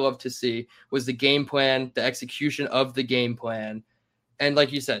that's what I love to see, was the game plan, the execution of the game plan. And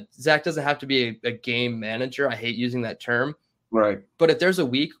like you said, Zach doesn't have to be a game manager. I hate using that term. Right. But if there's a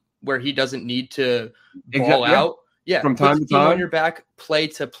week where he doesn't need to ball out, from time to time on your back, play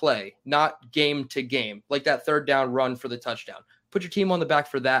to play, not game to game, like that third down run for the touchdown. Put your team on the back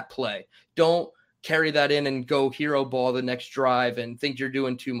for that play. Don't carry that in and go hero ball the next drive and think you're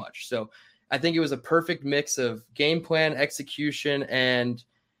doing too much. So I think it was a perfect mix of game plan, execution, and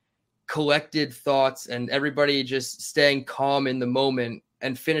collected thoughts, and everybody just staying calm in the moment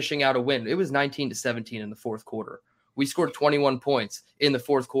and finishing out a win. It was 19-17 in the fourth quarter. We scored 21 points in the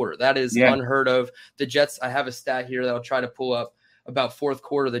fourth quarter. That is unheard of. The Jets, I have a stat here that I'll try to pull up about fourth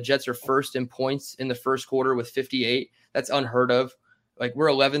quarter. The Jets are first in points in the first quarter with 58. That's unheard of. Like, we're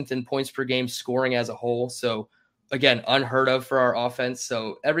 11th in points per game scoring as a whole. So again, unheard of for our offense.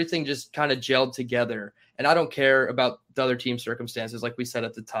 So everything just kind of gelled together. And I don't care about the other team's circumstances. Like we said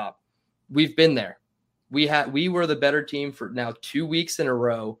at the top, we've been there. We were the better team for now 2 weeks in a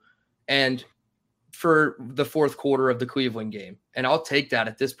row, and for the fourth quarter of the Cleveland game. And I'll take that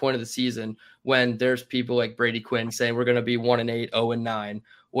at this point of the season, when there's people like Brady Quinn saying we're going to be 1-8, 0-9,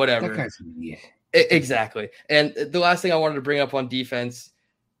 whatever. That guy's an idiot. Exactly. And the last thing I wanted to bring up on defense,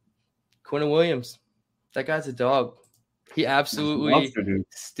 Quinn Williams. That guy's a dog. He absolutely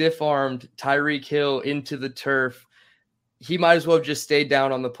stiff-armed Tyreek Hill into the turf. He might as well have just stayed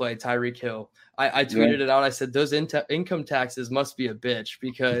down on the play, Tyreek Hill. I tweeted it out. I said, those income taxes must be a bitch,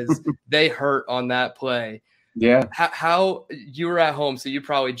 because they hurt on that play. Yeah. How you were at home, so you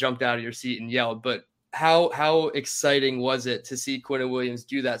probably jumped out of your seat and yelled, but how exciting was it to see Quinn Williams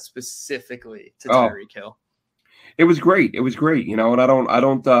do that specifically to Tyreek Hill? It was great. It was great. And I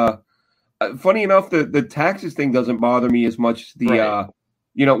don't funny enough, the taxes thing doesn't bother me as much as right.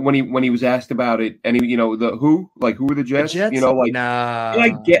 When he was asked about it, and who were the Jets? Nah. And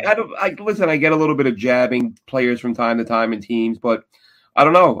I get a little bit of jabbing players from time to time in teams, but I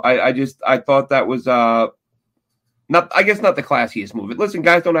don't know. I thought that was not the classiest move. Listen,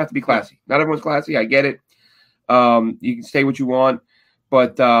 guys don't have to be classy. Not everyone's classy. I get it. You can say what you want,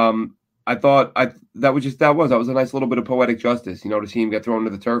 but I thought that was a nice little bit of poetic justice, to see him get thrown to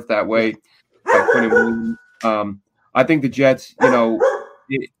the turf that way. I think the Jets,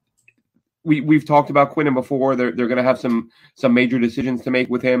 we've talked about Quinnen before. They're going to have some major decisions to make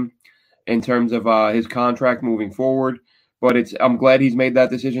with him in terms of his contract moving forward. But I'm glad he's made that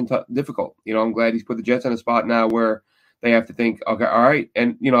decision difficult. I'm glad he's put the Jets in a spot now where they have to think, okay, all right.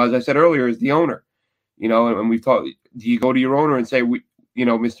 And as I said earlier, as the owner, and we've talked. Do you go to your owner and say,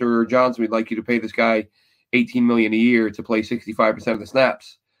 Mr. Johnson, we'd like you to pay this guy $18 million a year to play 65% of the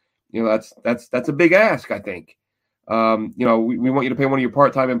snaps? That's a big ask, I think. We want you to pay one of your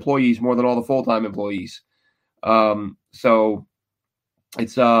part-time employees more than all the full-time employees. So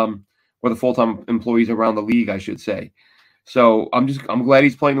it's or the full-time employees around the league, I should say. So I'm glad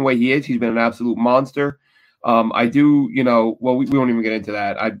he's playing the way he is. He's been an absolute monster. I do, we won't even get into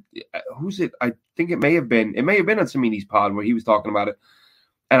that. Who's it? I think it may have been on Samini's pod where he was talking about it.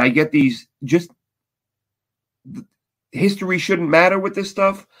 And I get these, just history shouldn't matter with this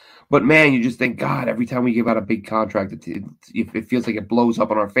stuff. But, man, you just think, God, every time we give out a big contract, it feels like it blows up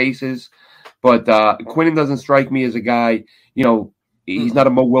on our faces. But Quinnen doesn't strike me as a guy, he's not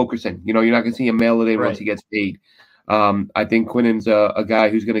a Mo Wilkerson. You're not going to see him mail it in once he gets paid. I think Quinnen's a guy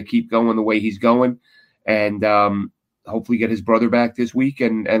who's going to keep going the way he's going, and hopefully get his brother back this week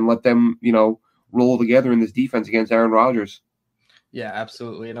and let them, roll together in this defense against Aaron Rodgers. Yeah,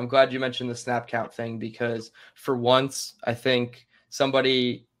 absolutely. And I'm glad you mentioned the snap count thing, because for once, I think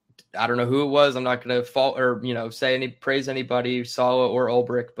somebody I don't know who it was. I'm not going to fault or, praise anybody, Sala or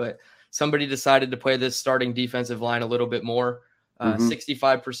Ulbrich, but somebody decided to play this starting defensive line a little bit more.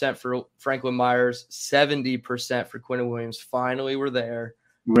 65% for Franklin Myers, 70% for Quinn Williams. Finally, we're there.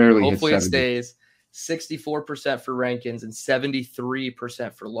 Rarely Hopefully hits it stays. 64% for Rankins and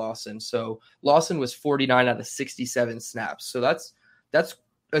 73% for Lawson. So Lawson was 49 out of 67 snaps. So that's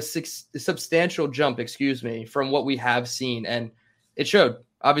a substantial jump, from what we have seen. And it showed.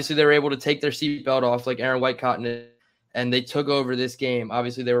 Obviously, they were able to take their seatbelt off like Aaron White-Cotton, and they took over this game.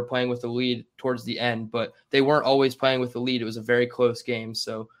 Obviously, they were playing with the lead towards the end, but they weren't always playing with the lead. It was a very close game.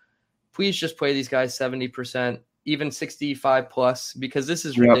 So please just play these guys 70%, even 65 plus, because this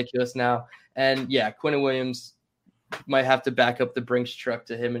is ridiculous now. And yeah, Quinn Williams might have to back up the Brinks truck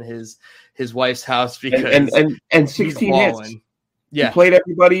to him and his wife's house because and 16 hits. Yeah, you played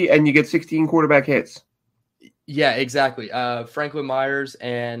everybody, and you get 16 quarterback hits. Yeah, exactly. Franklin Myers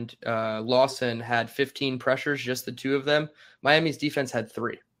and Lawson had 15 pressures, just the two of them. Miami's defense had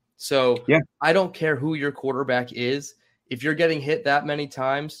 3. So I don't care who your quarterback is. If you're getting hit that many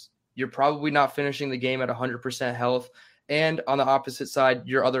times, you're probably not finishing the game at 100% health. And on the opposite side,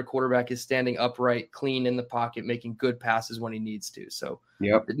 your other quarterback is standing upright, clean in the pocket, making good passes when he needs to. So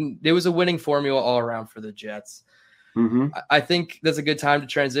it was a winning formula all around for the Jets. I think that's a good time to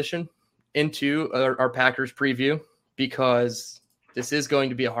transition into our Packers preview, because this is going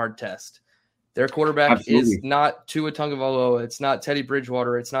to be a hard test. Their quarterback is not Tua Tagovailoa. It's not Teddy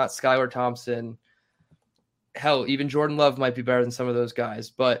Bridgewater. It's not Skylar Thompson. Hell, even Jordan Love might be better than some of those guys,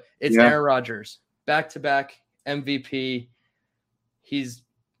 but it's Aaron Rodgers, back-to-back MVP. He's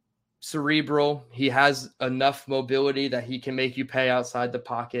cerebral. He has enough mobility that he can make you pay outside the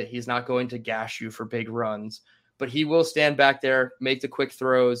pocket. He's not going to gash you for big runs, but he will stand back there, make the quick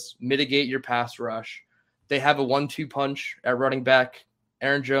throws, mitigate your pass rush. They have a 1-2 punch at running back.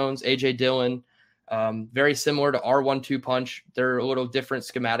 Aaron Jones, A.J. Dillon, very similar to our 1-2 punch. They're a little different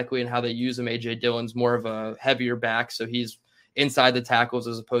schematically in how they use him. A.J. Dillon's more of a heavier back, so he's inside the tackles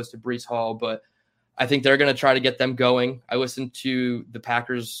as opposed to Breece Hall, but I think they're going to try to get them going. I listened to the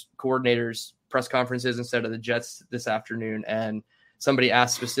Packers coordinators' press conferences instead of the Jets this afternoon, and somebody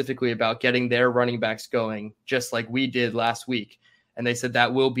asked specifically about getting their running backs going, just like we did last week. And they said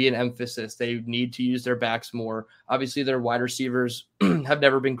that will be an emphasis. They need to use their backs more. Obviously, their wide receivers have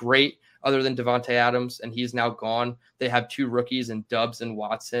never been great other than Devontae Adams, and he's now gone. They have 2 rookies in Doubs and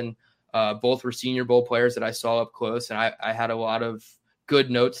Watson. Both were Senior Bowl players that I saw up close, and I had a lot of good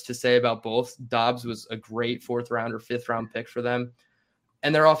notes to say about both. Dobbs was a great 4th-round or 5th-round pick for them.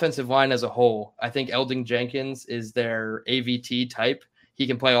 And their offensive line as a whole, I think Eldon Jenkins is their AVT type. He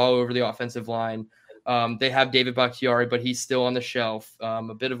can play all over the offensive line. They have David Bakhtiari, but he's still on the shelf.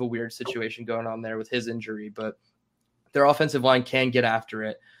 A bit of a weird situation going on there with his injury, but their offensive line can get after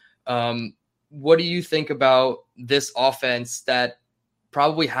it. What do you think about this offense that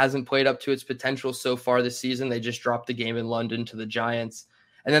probably hasn't played up to its potential so far this season? They just dropped the game in London to the Giants,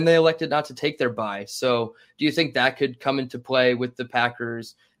 and then they elected not to take their bye. So do you think that could come into play with the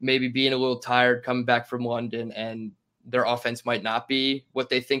Packers maybe being a little tired coming back from London, and their offense might not be what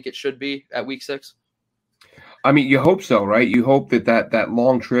they think it should be at week 6? I mean, you hope so, right? You hope that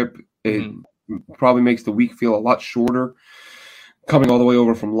long trip, it probably makes the week feel a lot shorter coming all the way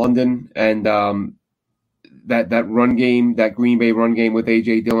over from London. And that run game, that Green Bay run game with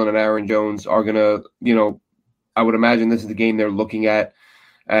A.J. Dillon and Aaron Jones are going to, I would imagine this is the game they're looking at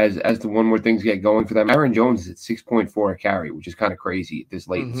as the one where things get going for them. Aaron Jones is at 6.4 a carry, which is kind of crazy this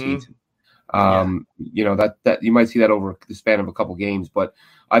late in the season. That you might see that over the span of a couple games, but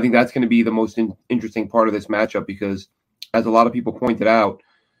I think that's going to be the most interesting part of this matchup, because as a lot of people pointed out,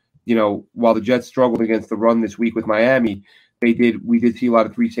 while the Jets struggled against the run this week with Miami, we did see a lot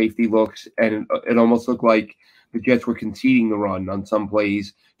of 3 safety looks, and it almost looked like the Jets were conceding the run on some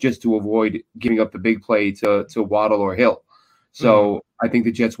plays just to avoid giving up the big play to Waddle or Hill. So I think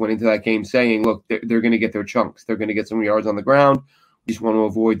the Jets went into that game saying, look, they're going to get their chunks. They're going to get some yards on the ground. We just want to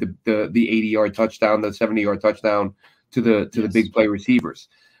avoid the 80-yard touchdown, the 70-yard touchdown to the big play receivers.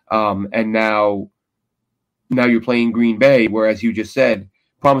 And now you're playing Green Bay, where, as you just said,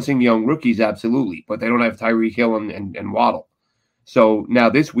 promising young rookies, absolutely, but they don't have Tyreek Hill and Waddle. So now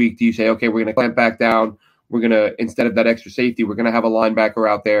this week, do you say, okay, we're going to clamp back down. We're going to, instead of that extra safety, we're going to have a linebacker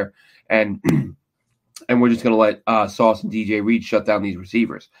out there, and we're just going to let Sauce and DJ Reed shut down these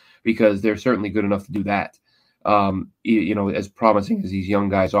receivers, because they're certainly good enough to do that. As promising as these young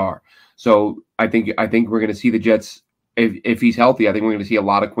guys are. So I think we're going to see the Jets, if he's healthy, I think we're going to see a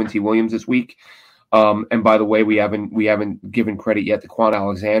lot of Quincy Williams this week. And by the way, we haven't given credit yet to Quan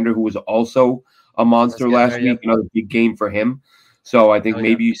Alexander, who was also a monster last week. Another big game for him. So I think Oh,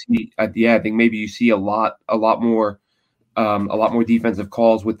 maybe you see, I think maybe you see a lot more defensive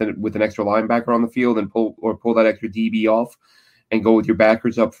calls with an extra linebacker on the field and pull that extra DB off and go with your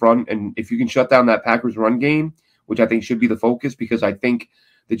backers up front. And if you can shut down that Packers run game, which I think should be the focus, because I think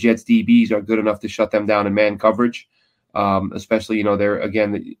the Jets DBs are good enough to shut them down in man coverage. Especially, they're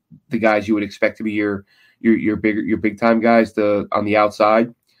again the guys you would expect to be your big time guys on the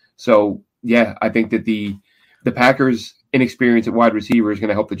outside. So yeah, I think that the Packers' inexperience at wide receiver is going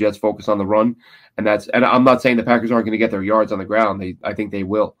to help the Jets focus on the run, and I'm not saying the Packers aren't going to get their yards on the ground. I think they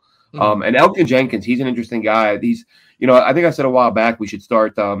will. Mm-hmm. And Elgton Jenkins, he's an interesting guy. He's, I think I said a while back we should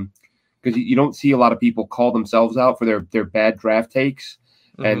start because you don't see a lot of people call themselves out for their bad draft takes.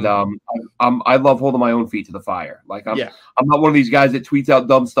 Mm-hmm. And I love holding my own feet to the fire. Like I'm not one of these guys that tweets out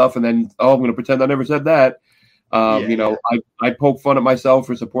dumb stuff and then I'm going to pretend I never said that. I poke fun at myself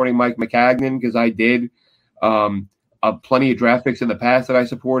for supporting Mike McCagnon because I did. Plenty of draft picks in the past that I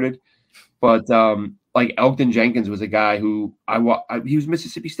supported, but like Elgton Jenkins was a guy who he was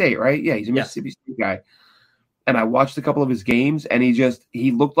Mississippi State, right? Yeah, he's a Mississippi State guy. And I watched a couple of his games, and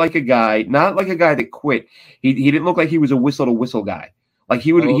he looked like a guy, not like a guy that quit. He didn't look like he was a whistle to whistle guy. Like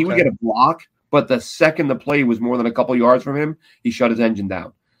he would get a block, but the second the play was more than a couple yards from him, he shut his engine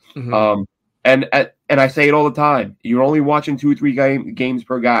down. Mm-hmm. And I say it all the time. You're only watching 2 or 3 games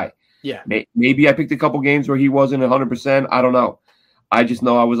per guy. Yeah. Maybe I picked a couple games where he wasn't 100%. I don't know. I just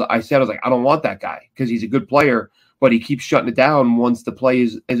know I was like, I don't want that guy because he's a good player, but he keeps shutting it down once the play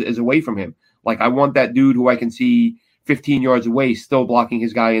is away from him. Like I want that dude who I can see 15 yards away still blocking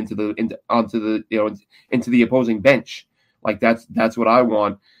his guy into the opposing bench. Like that's what I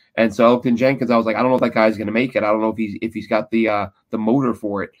want. And so Elgton Jenkins, I was like, I don't know if that guy's going to make it. I don't know if he's got the motor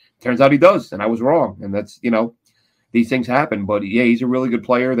for it. Turns out he does, and I was wrong. And that's these things happen. But yeah, he's a really good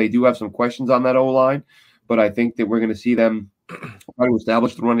player. They do have some questions on that O-line, but I think that we're going to see them try to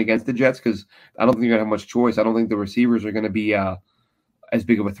establish the run against the Jets because I don't think they're going to have much choice. I don't think the receivers are going to be as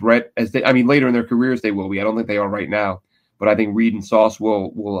big of a threat as they. I mean, later in their careers they will be. I don't think they are right now, but I think Reed and Sauce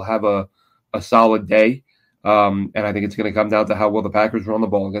will have a solid day. And I think it's going to come down to how well the Packers run the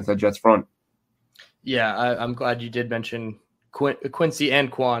ball against that Jets front. Yeah, I'm glad you did mention Quincy and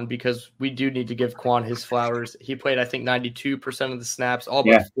Quan because we do need to give Quan his flowers. He played, I think, 92% of the snaps, all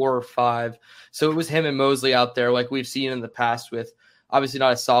but 4 or 5. So it was him and Mosley out there like we've seen in the past with obviously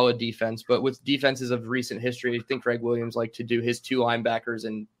not a solid defense, but with defenses of recent history. I think Greg Williams liked to do his 2 linebackers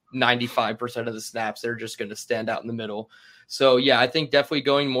and 95% of the snaps. They're just going to stand out in the middle. So, yeah, I think definitely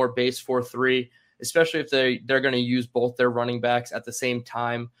going more base 4-3, especially if they're going to use both their running backs at the same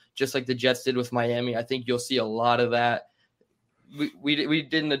time, just like the Jets did with Miami. I think you'll see a lot of that. We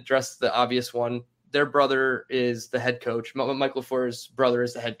didn't address the obvious one. Their brother is the head coach. Mike LaFleur's brother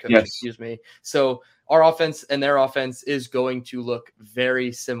is the head coach, Excuse me. So our offense and their offense is going to look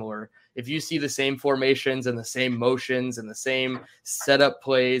very similar. If you see the same formations and the same motions and the same setup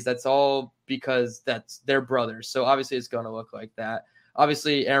plays, that's all because that's their brothers. So obviously it's going to look like that.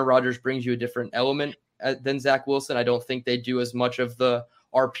 Obviously, Aaron Rodgers brings you a different element than Zach Wilson. I don't think they do as much of the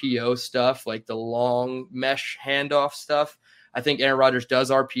RPO stuff, like the long mesh handoff stuff. I think Aaron Rodgers does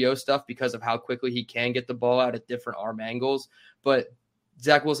RPO stuff because of how quickly he can get the ball out at different arm angles. But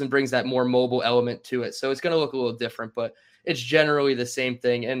Zach Wilson brings that more mobile element to it. So it's going to look a little different, but it's generally the same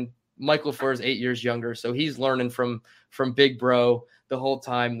thing. And Mike LaFleur is 8 years younger, so he's learning from Big Bro the whole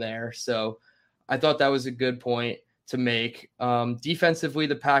time there. So I thought that was a good point to make. Defensively,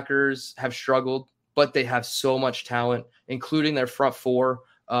 the Packers have struggled, but they have so much talent, including their front 4.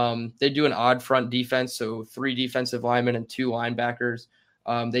 They do an odd front defense, so 3 defensive linemen and 2 linebackers.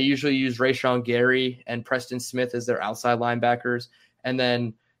 They usually use Rashawn Gary and Preston Smith as their outside linebackers, and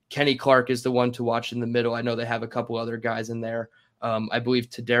then Kenny Clark is the one to watch in the middle. I know they have a couple other guys in there. I believe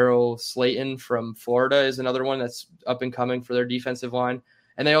Tadaro Slayton from Florida is another one that's up and coming for their defensive line.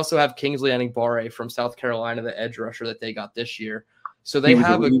 And they also have Kingsley Eningbare from South Carolina, the edge rusher that they got this year. So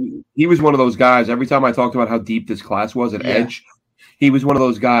he was one of those guys. Every time I talked about how deep this class was at edge, he was one of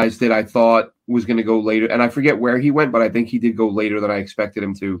those guys that I thought was going to go later. And I forget where he went, but I think he did go later than I expected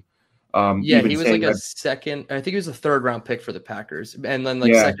him to. He was like a second. I think he was a 3rd round pick for the Packers, and then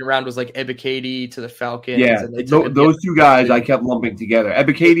second round was like Ebiketie to the Falcons. Yeah, and those 2 guys I kept lumping together.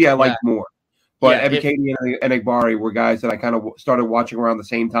 Ebiketie I liked more, but Ebiketie and Eningbare were guys that I kind of started watching around the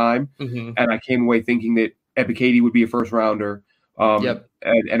same time, and I came away thinking that Ebiketie would be a 1st rounder, and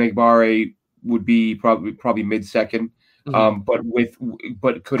Eningbare would be probably mid-second,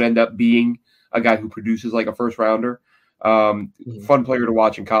 but could end up being a guy who produces like a 1st rounder. Fun player to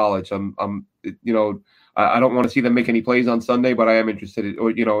watch in college. I don't want to see them make any plays on Sunday, but I am interested in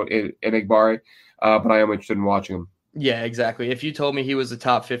Eningbare, but I am interested in watching him. Yeah, exactly. If you told me he was a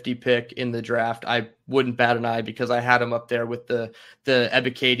top 50 pick in the draft, I wouldn't bat an eye because I had him up there with the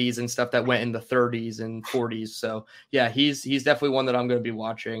Ebikades and stuff that went in the 30s and 40s. So yeah, he's definitely one that I'm going to be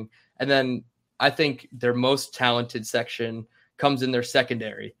watching. And then I think their most talented section comes in their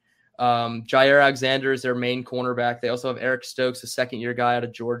secondary. Jair Alexander is their main cornerback. They also have Eric Stokes, a second-year guy out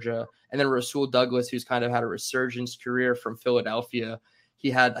of Georgia, and then Rasul Douglas, who's kind of had a resurgence career from Philadelphia.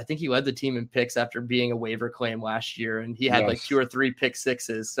 I think he led the team in picks after being a waiver claim last year, and he had like 2 or 3 pick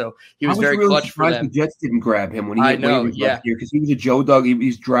sixes. So he was very really clutch for them. The Jets didn't grab him when he I hit know, waivers yeah, last year because he was a Joe Doug. He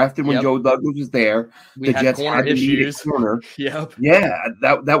was drafted when Joe Douglas was there. We had Jets corner had to need a issues. corner. Yep. Yeah,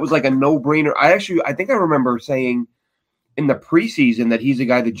 that was like a no-brainer. I think I remember saying in the preseason that he's a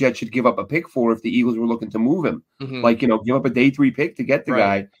guy the Jets should give up a pick for if the Eagles were looking to move him. Like, give up a day 3 pick to get the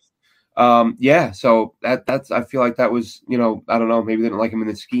guy. So that's I feel like that was, I don't know, maybe they didn't like him in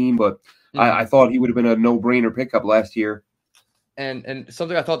the scheme, but I thought he would have been a no-brainer pickup last year. And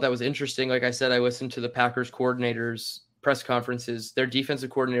something I thought that was interesting, like I said, I listened to the Packers coordinators' press conferences. Their defensive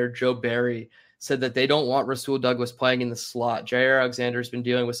coordinator, Joe Barry, said that they don't want Rasul Douglas playing in the slot. Jair Alexander's been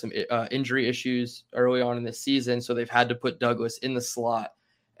dealing with some injury issues early on in the season, so they've had to put Douglas in the slot.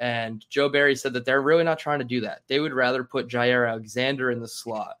 And Joe Barry said that they're really not trying to do that. They would rather put Jair Alexander in the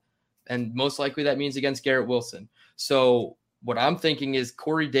slot. And most likely that means against Garrett Wilson. So what I'm thinking is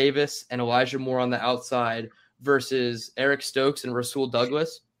Corey Davis and Elijah Moore on the outside versus Eric Stokes and Rasul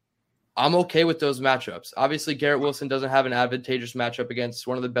Douglas. I'm okay with those matchups. Obviously, Garrett Wilson doesn't have an advantageous matchup against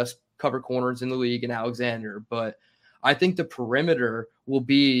one of the best cover corners in the league in Alexander, but I think the perimeter will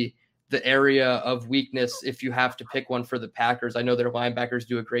be the area of weakness if you have to pick one for the Packers. I know their linebackers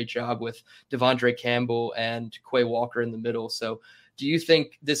do a great job with Devondre Campbell and Quay Walker in the middle. So do you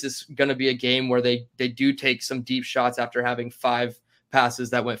think this is going to be a game where they do take some deep shots after having 5 passes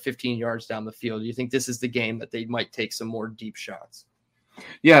that went 15 yards down the field? Do you think this is the game that they might take some more deep shots?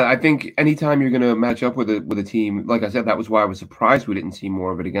 Yeah, I think anytime you're going to match up with a team, like I said, that was why I was surprised we didn't see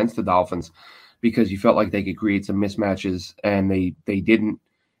more of it against the Dolphins, because you felt like they could create some mismatches, and they didn't,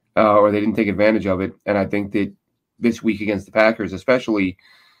 or they didn't take advantage of it. And I think that this week against the Packers, especially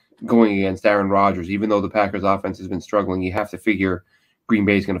going against Aaron Rodgers, even though the Packers offense has been struggling, you have to figure Green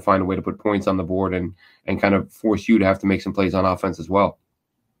Bay is going to find a way to put points on the board and kind of force you to have to make some plays on offense as well.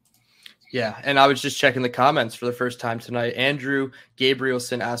 Yeah, and I was just checking the comments for the first time tonight. Andrew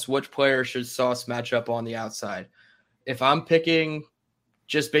Gabrielson asked, which player should Sauce match up on the outside? If I'm picking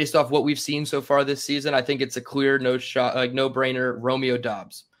just based off what we've seen so far this season, I think it's a clear no-brainer Romeo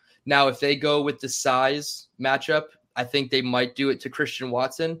Doubs. Now, if they go with the size matchup, I think they might do it to Christian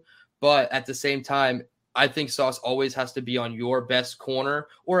Watson. But at the same time, I think Sauce always has to be on your best corner,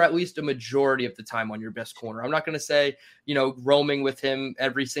 or at least a majority of the time on your best corner. I'm not going to say, roaming with him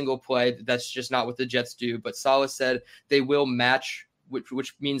every single play. That's just not what the Jets do. But Saleh said they will match,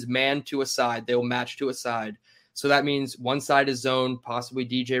 which means man to a side. They will match to a side. So that means one side is zone, possibly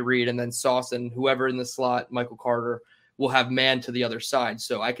DJ Reed, and then Sauce and whoever in the slot, Michael Carter, will have man to the other side.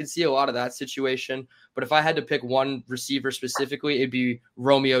 So I can see a lot of that situation. But if I had to pick one receiver specifically, it'd be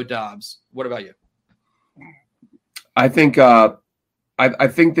Romeo Doubs. What about you? I think I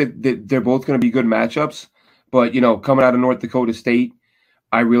think that they're both going to be good matchups, but coming out of North Dakota State,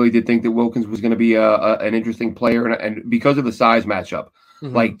 I really did think that Wilkins was going to be an interesting player, and because of the size matchup,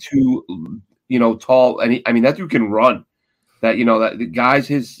 like two tall, and that dude can run. That that the guys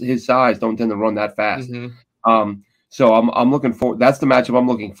his size don't tend to run that fast. So I'm looking forward. That's the matchup I'm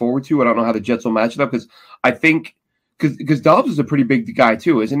looking forward to. I don't know how the Jets will match it up because I think because Dobbs is a pretty big guy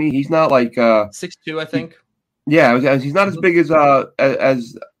too, isn't he? He's not like 6'2", I think. Yeah, he's not as big as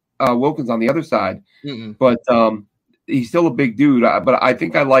Wilkins on the other side, but he's still a big dude. But I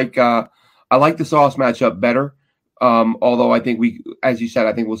think I like the Sauce matchup better. Although I think as you said,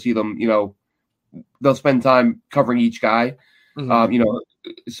 I think we'll see them. They'll spend time covering each guy.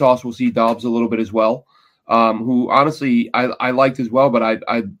 Sauce will see Dobbs a little bit as well. Who honestly I liked as well, but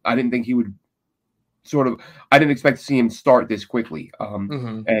I didn't think he would. I didn't expect to see him start this quickly.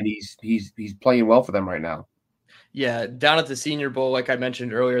 And he's playing well for them right now. Yeah, down at the Senior Bowl, like I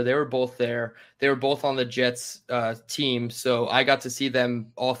mentioned earlier, they were both there. They were both on the Jets team, so I got to see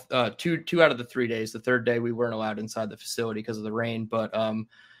them all two out of the 3 days. The third day we weren't allowed inside the facility because of the rain, but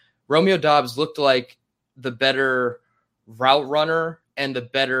Romeo Doubs looked like the better route runner and the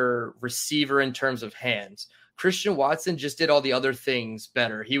better receiver in terms of hands. Christian Watson just did all the other things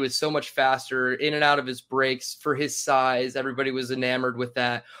better. He was so much faster in and out of his breaks for his size. Everybody was enamored with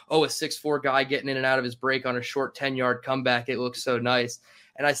that. Oh, a 6'4" guy getting in and out of his break on a short 10-yard comeback. It looks so nice.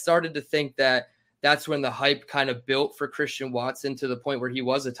 And I started to think that that's when the hype kind of built for Christian Watson to the point where he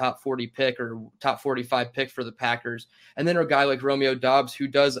was a top 40 pick or top 45 pick for the Packers. And then a guy like Romeo Doubs, who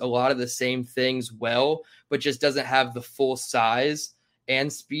does a lot of the same things well, but just doesn't have the full size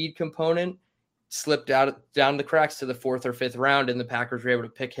and speed component, slipped down the cracks to the 4th or 5th round, and the Packers were able to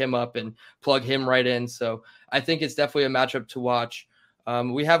pick him up and plug him right in. So I think it's definitely a matchup to watch.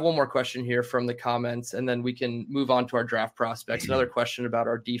 We have one more question here from the comments, and then we can move on to our draft prospects. Another question about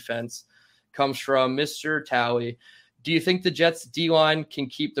our defense comes from Mr. Talley. Do you think the Jets D-line can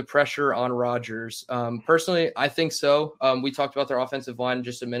keep the pressure on Rodgers? Personally, I think so. We talked about their offensive line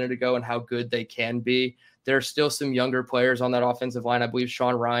just a minute ago and how good they can be. There are still some younger players on that offensive line. I believe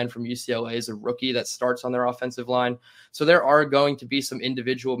Sean Ryan from UCLA is a rookie that starts on their offensive line. So there are going to be some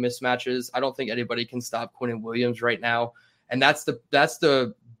individual mismatches. I don't think anybody can stop Quinnen Williams right now. And that's the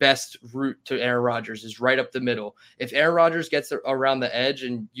best route to Aaron Rodgers, is right up the middle. If Aaron Rodgers gets around the edge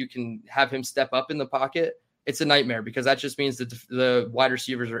and you can have him step up in the pocket, it's a nightmare, because that just means that the wide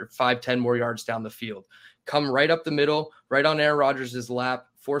receivers are 5-10 more yards down the field. Come right up the middle, right on Aaron Rodgers' lap,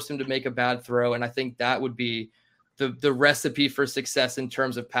 force him to make a bad throw. And I think that would be the recipe for success in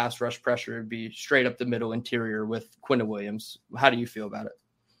terms of pass rush pressure. Would be straight up the middle interior with Quinnen Williams. How do you feel about it?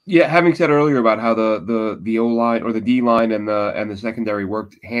 Yeah, having said earlier about how the O-line or the D-line and the secondary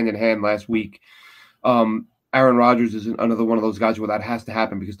worked hand in hand last week, Aaron Rodgers is another one of those guys where that has to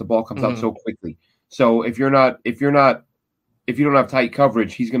happen because the ball comes out so quickly. So if you don't have tight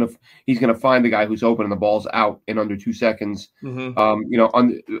coverage, he's gonna find the guy who's open and the ball's out in under 2 seconds. Under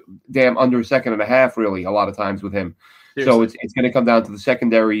a second and a half, really, a lot of times with him. Seriously. So it's going to come down to the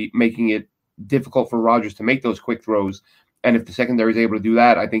secondary making it difficult for Rodgers to make those quick throws. And if the secondary is able to do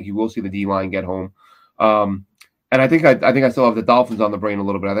that, I think you will see the D-line get home. And I think I still have the Dolphins on the brain a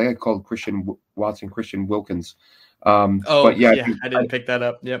little bit. I think I called Christian Watson Christian Wilkins. But yeah, I didn't pick that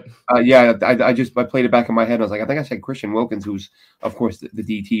up. Yep. I played it back in my head. And I was like, I think I said Christian Wilkins, who's of course the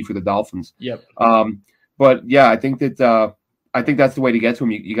DT for the Dolphins. Yep. But yeah, I think that's the way to get to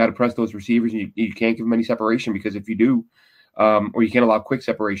him. You got to press those receivers, and you can't give him any separation, because if you do, or you can't allow quick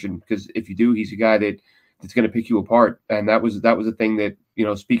separation, because if you do, he's a guy that's going to pick you apart. And that was a thing that,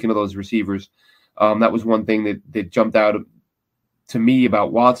 speaking of those receivers, that was one thing that jumped out to me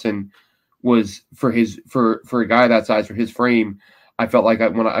about Watson. Was for a guy that size, for his frame, I felt like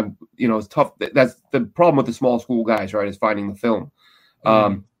it's tough. That's the problem with the small school guys, right? Is finding the film.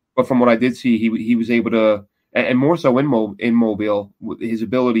 But from what I did see, he was able to, and more so in Mobile, his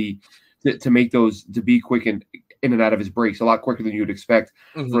ability to make those, to be quick and in and out of his breaks a lot quicker than you would expect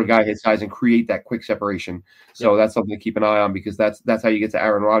for a guy his size, and create that quick separation. So that's something to keep an eye on, because that's how you get to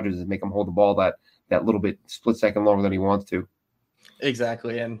Aaron Rodgers, is make him hold the ball that little bit split second longer than he wants to.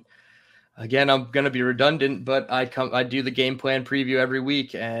 Exactly. And again, I'm going to be redundant, but I do the game plan preview every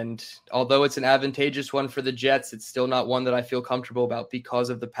week. And although it's an advantageous one for the Jets, it's still not one that I feel comfortable about because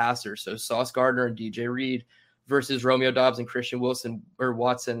of the passer. So Sauce Gardner and DJ Reed versus Romeo Doubs and Christian Watson,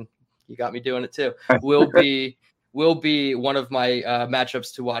 you got me doing it too, will be one of my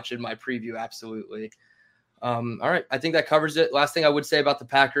matchups to watch in my preview. Absolutely. All right. I think that covers it. Last thing I would say about the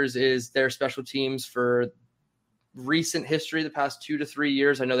Packers is their special teams for recent history, the past 2 to 3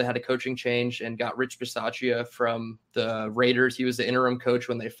 years. I know they had a coaching change and got Rich Bisaccia from the Raiders. He was the interim coach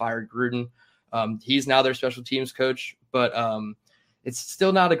when they fired Gruden. He's now their special teams coach, but it's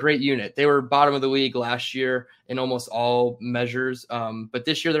still not a great unit. They were bottom of the league last year in almost all measures. But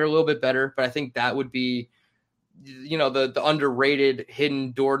this year they're a little bit better, but I think that would be, the underrated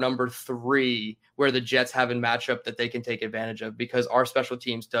hidden door number 3, where the Jets have a matchup that they can take advantage of, because our special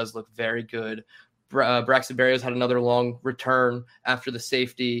teams does look very good. Braxton Berrios had another long return after the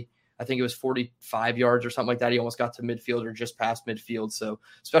safety. I think it was 45 yards or something like that. He almost got to midfield or just past midfield. So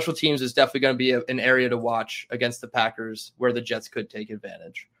special teams is definitely going to be an area to watch against the Packers, where the Jets could take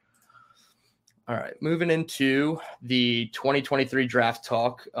advantage. All right, moving into the 2023 draft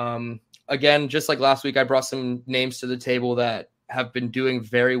talk. Again, just like last week, I brought some names to the table that have been doing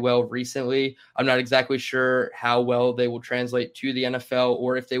very well recently. I'm not exactly sure how well they will translate to the NFL,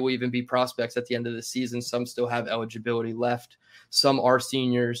 or if they will even be prospects at the end of the season. Some still have eligibility left. Some are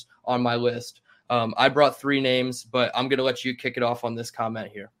seniors on my list. I brought 3 names, but I'm going to let you kick it off on this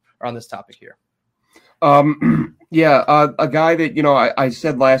comment here, or on this topic here. A guy that, I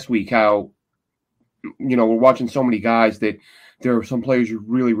said last week how, we're watching so many guys that there are some players you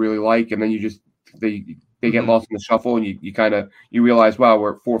really, really like, and then they get lost in the shuffle, and you realize, wow,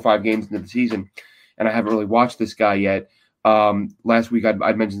 we're 4 or 5 games into the season, and I haven't really watched this guy yet. Last week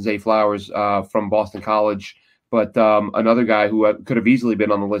I'd mentioned Zay Flowers from Boston College, but another guy who could have easily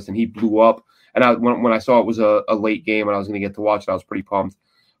been on the list, and he blew up. And when I saw it was a late game and I was going to get to watch it, I was pretty pumped.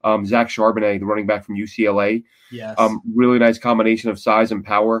 Zach Charbonnet, the running back from UCLA. Yes. Really nice combination of size and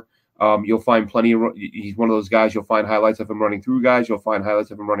power. You'll find plenty of – he's one of those guys. You'll find highlights of him running through guys. You'll find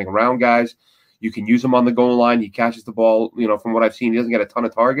highlights of him running around guys. You can use him on the goal line. He catches the ball. From what I've seen, he doesn't get a ton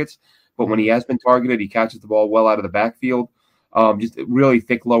of targets. But when he has been targeted, he catches the ball well out of the backfield. Just really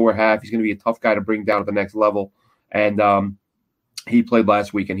thick lower half. He's going to be a tough guy to bring down at the next level. And he played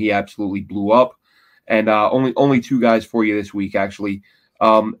last week, and he absolutely blew up. And only two guys for you this week, actually.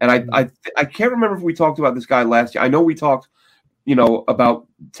 And I can't remember if we talked about this guy last year. I know we talked, about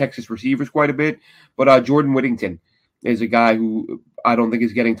Texas receivers quite a bit. But Jordan Whittington is a guy who I don't think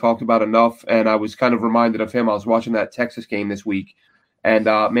is getting talked about enough. And I was kind of reminded of him. I was watching that Texas game this week. And,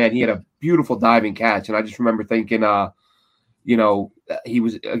 man, he had a beautiful diving catch. And I just remember thinking, he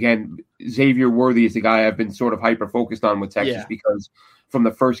was, again, Xavier Worthy is the guy I've been sort of hyper-focused on with Texas because from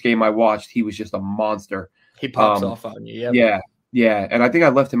the first game I watched, he was just a monster. He pops off on you. Yep. Yeah. And I think I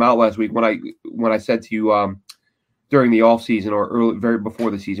left him out last week when I said to you during the offseason or early, very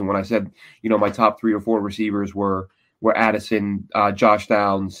before the season when I said, my top 3 or 4 receivers were Addison, Josh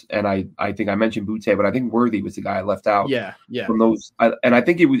Downs, and I think I mentioned Butte, but I think Worthy was the guy I left out. Yeah. From those, and I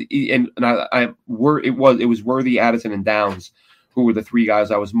think it was, it was Worthy, Addison, and Downs who were the 3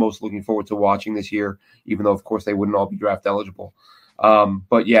 guys I was most looking forward to watching this year, even though of course they wouldn't all be draft eligible.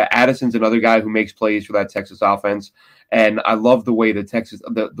 But yeah, Addison's another guy who makes plays for that Texas offense, and I love the way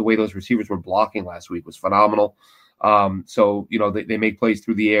the way those receivers were blocking last week was phenomenal. So they make plays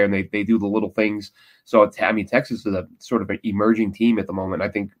through the air and they do the little things. So Texas is a sort of an emerging team at the moment.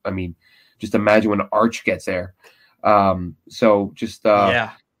 Just imagine when Arch gets there. So just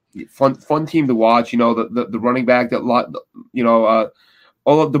fun team to watch. The running back that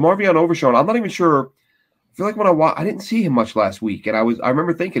although DeMarvion Overshown, I'm not even sure. I feel like when I didn't see him much last week, and I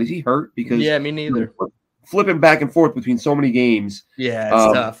remember thinking, is he hurt? Because me neither. Flipping back and forth between so many games. Yeah,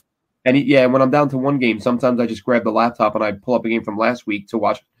 it's tough. And when I'm down to one game, sometimes I just grab the laptop and I pull up a game from last week to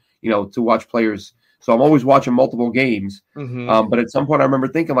watch players. So I'm always watching multiple games. Mm-hmm. But at some point I remember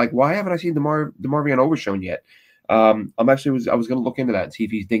thinking, like, why haven't I seen DeMarvion Overshown yet? I was going to look into that and see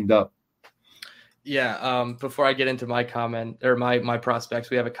if he's dinged up. Yeah. Before I get into my comment or my prospects,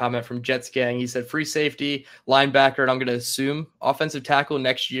 we have a comment from Jets Gang. He said free safety, linebacker, and I'm going to assume offensive tackle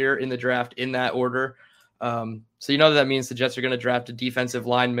next year in the draft in that order. So that means the Jets are going to draft a defensive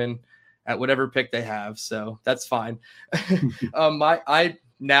lineman at whatever pick they have. So that's fine. I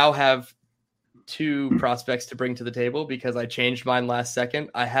now have 2 prospects to bring to the table because I changed mine last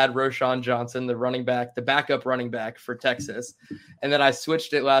second. I had Roschon Johnson, the backup running back for Texas. And then I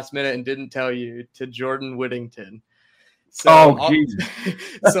switched it last minute and didn't tell you to Jordan Whittington. So I'll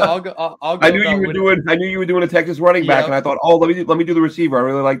go. I knew you were doing a Texas running back, and I thought, let me do the receiver. I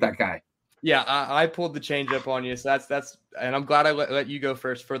really like that guy. Yeah, I pulled the change up on you, so that's and I'm glad I let you go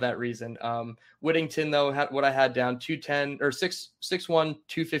first for that reason. Whittington, though, what I had down 210 or 6'1",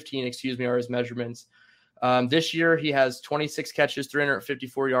 215, are his measurements. This year he has 26 catches,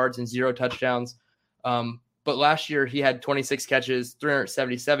 354 yards, and 0 touchdowns. But last year he had 26 catches,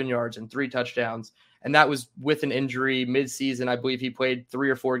 377 yards, and 3 touchdowns, and that was with an injury mid-season. I believe he played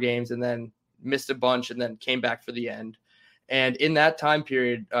 3 or 4 games and then missed a bunch and then came back for the end. And in that time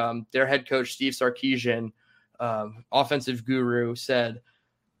period, their head coach, Steve Sarkisian, offensive guru, said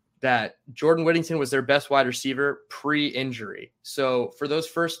that Jordan Whittington was their best wide receiver pre-injury. So for those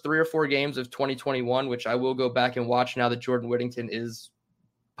first 3 or 4 games of 2021, which I will go back and watch now that Jordan Whittington is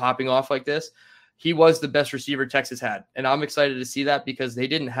popping off like this, he was the best receiver Texas had. And I'm excited to see that because they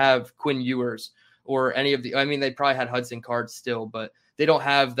didn't have Quinn Ewers or any of they probably had Hudson Card still, but they don't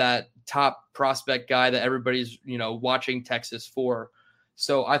have that top prospect guy that everybody's, watching Texas for.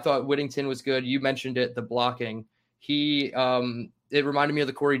 So I thought Whittington was good. You mentioned it, the blocking. It reminded me of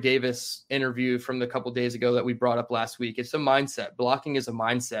the Corey Davis interview from the couple days ago that we brought up last week. It's a mindset. Blocking is a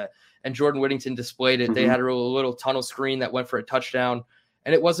mindset. And Jordan Whittington displayed it. Mm-hmm. They had a little tunnel screen that went for a touchdown.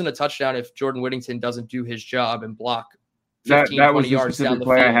 And it wasn't a touchdown if Jordan Whittington doesn't do his job and block 15, that 20 was yards down the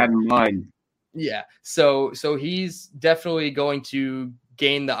play field. I had in mind. Yeah. So he's definitely going to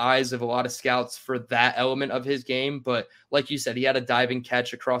gain the eyes of a lot of scouts for that element of his game. But like you said, he had a diving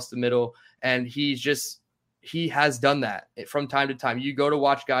catch across the middle, and he has done that from time to time. You go to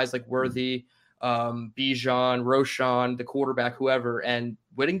watch guys like Worthy, Bijan, Roschon, the quarterback, whoever, and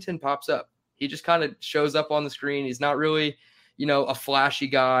Whittington pops up. He just kind of shows up on the screen. He's not really, a flashy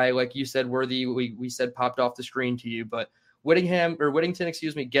guy. Like you said, Worthy, we said popped off the screen to you, but Whittington,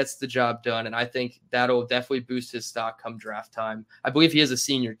 gets the job done. And I think that'll definitely boost his stock come draft time. I believe he is a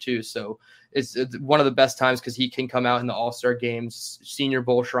senior too. So it's one of the best times because he can come out in the All-Star games, Senior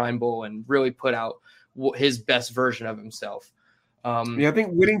Bowl, Shrine Bowl, and really put out his best version of himself. Yeah, I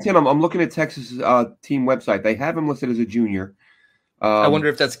think Whittington. I'm looking at Texas team website. They have him listed as a junior. I wonder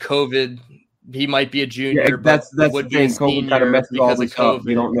if that's COVID. He might be a junior, Yeah, but that's would the be a thing. COVID kind of senior messes all because of this up.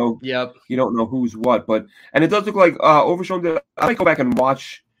 You COVID. don't know. Yep. You don't know who's what. But and it does look like Overshown. I might go back and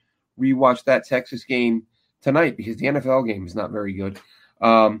rewatch that Texas game tonight because the NFL game is not very good.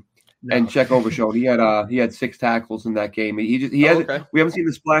 And check Overshown. He had 6 tackles in that game. He hasn't. Okay. We haven't seen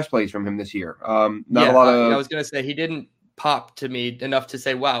the splash plays from him this year. Not Yeah, a lot of. I was gonna say he didn't pop to me enough to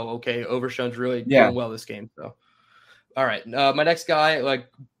say, "Wow, okay, Overshown's really doing well this game." So, all right, my next guy,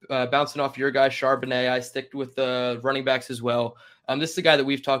 bouncing off your guy Charbonnet, I stick with the running backs as well. This is the guy that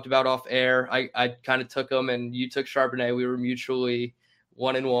we've talked about off air. I kind of took him, and you took Charbonnet. We were mutually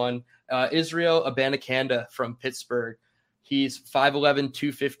 1-1. Israel Abanikanda from Pittsburgh. He's 5'11",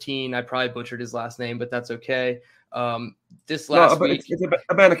 215. I probably butchered his last name, but that's okay. This last week, it's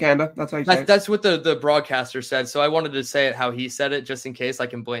Abanikanda. That's how you say it. That's what the broadcaster said. So I wanted to say it how he said it, just in case I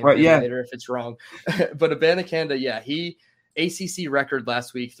can blame him later if it's wrong. But Abanikanda, he ACC record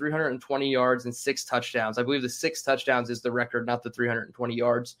last week, 320 yards and 6 touchdowns. I believe the 6 touchdowns is the record, not the 320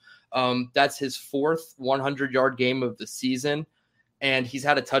 yards. That's his 4th 100-yard game of the season, and he's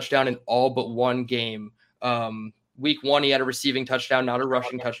had a touchdown in all but one game. Week 1, he had a receiving touchdown, not a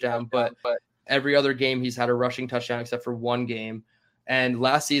rushing touchdown, but every other game he's had a rushing touchdown except for one game. And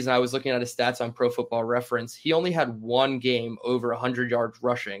last season, I was looking at his stats on Pro Football Reference. He only had one game over 100 yards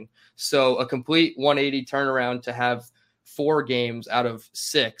rushing. So a complete 180 turnaround to have 4 games out of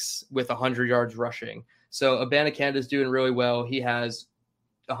 6 with 100 yards rushing. So Abanikanda is doing really well. He has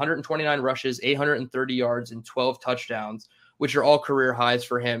 129 rushes, 830 yards, and 12 touchdowns, which are all career highs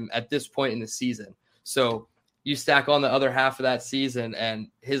for him at this point in the season. So you stack on the other half of that season, and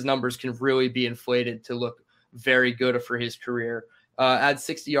his numbers can really be inflated to look very good for his career. Add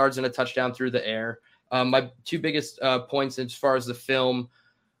 60 yards and a touchdown through the air. My 2 biggest points as far as the film,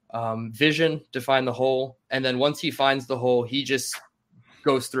 vision to find the hole. And then once he finds the hole, he just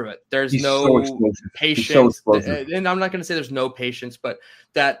goes through it. There's patience. And I'm not going to say there's no patience, but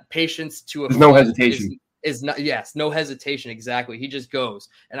that patience to there's no hesitation. Is not, no hesitation. Exactly. He just goes.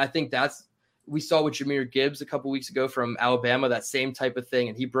 And I think we saw with Jahmyr Gibbs a couple weeks ago from Alabama, that same type of thing,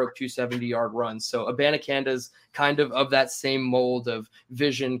 and he broke 2 70-yard runs. So Abanikanda's kind of that same mold of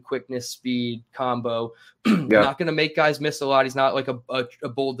vision, quickness, speed combo. Not going to make guys miss a lot. He's not like a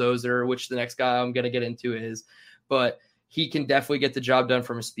bulldozer, which the next guy I'm going to get into is, but he can definitely get the job done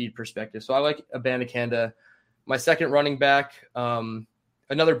from a speed perspective. So I like Abanikanda. My second running back,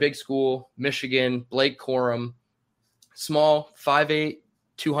 another big school, Michigan, Blake Corum, small, 5'8",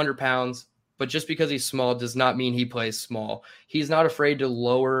 200 pounds. But just because he's small does not mean he plays small. He's not afraid to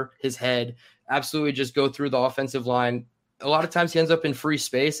lower his head, absolutely just go through the offensive line. A lot of times he ends up in free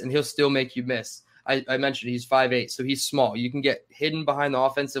space, and he'll still make you miss. I mentioned he's 5'8", so he's small. You can get hidden behind the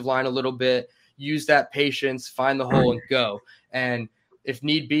offensive line a little bit, use that patience, find the hole, and go. And if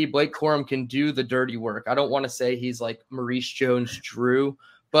need be, Blake Corum can do the dirty work. I don't want to say he's like Maurice Jones-Drew,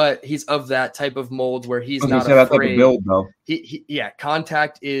 but he's of that type of mold where he's not afraid. That type of build, though.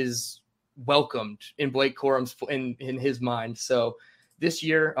 Contact is welcomed in Blake Corum's in his mind. So this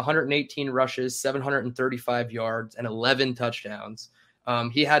year, 118 rushes, 735 yards, and 11 touchdowns.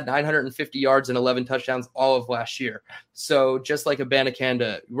 He had 950 yards and 11 touchdowns all of last year. So just like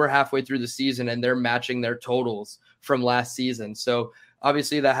Abanikanda, we're halfway through the season and they're matching their totals from last season. So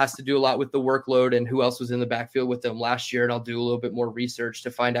obviously that has to do a lot with the workload and who else was in the backfield with them last year. And I'll do a little bit more research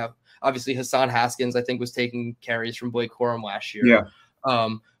to find out. Obviously Hassan Haskins, I think, was taking carries from Blake Corum last year. Yeah.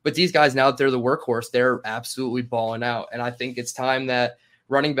 But these guys, now that they're the workhorse, they're absolutely balling out. And I think it's time that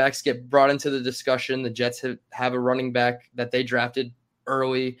running backs get brought into the discussion. The Jets have a running back that they drafted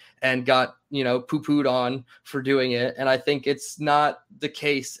early and got, poo-pooed on for doing it. And I think it's not the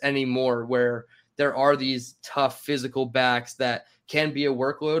case anymore where there are these tough physical backs that can be a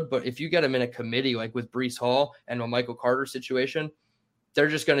workload. But if you get them in a committee, like with Breece Hall and a Michael Carter situation, they're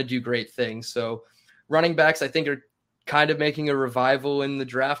just going to do great things. So running backs, I think, are kind of making a revival in the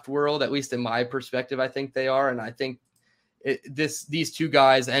draft world, at least in my perspective. I think they are. And I think these 2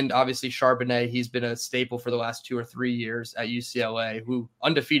 guys, and obviously Charbonnet, he's been a staple for the last 2 or 3 years at UCLA, who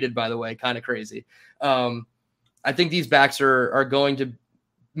undefeated, by the way, kind of crazy. I think these backs are going to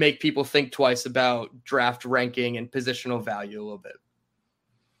make people think twice about draft ranking and positional value a little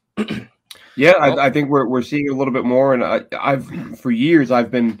bit. I think we're seeing a little bit more. And I've for years,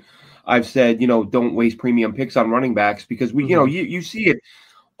 I've said, don't waste premium picks on running backs because you see it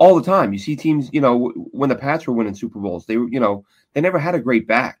all the time. You see teams, when the Pats were winning Super Bowls, they never had a great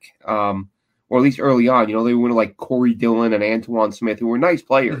back, or at least early on. They were like Corey Dillon and Antoine Smith, who were nice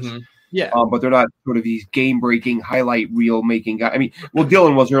players, Yeah. But they're not sort of these game-breaking, highlight reel-making guys. I mean, well,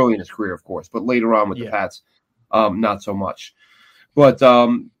 Dylan was early in his career, of course, but later on with the Pats, not so much. But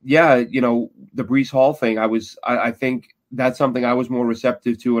yeah, the Breece Hall thing, I think that's something I was more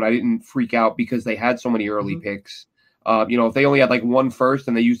receptive to, and I didn't freak out because they had so many early picks. If they only had like one first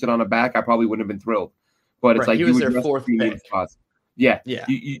and they used it on a back, I probably wouldn't have been thrilled. But it's like he was their fourth pick. Spots. Yeah.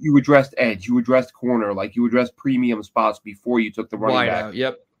 You addressed edge, you addressed corner, like you addressed premium spots before you took the running back. Out,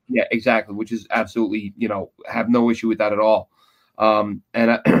 yep. Yeah, exactly, which is absolutely, have no issue with that at all. And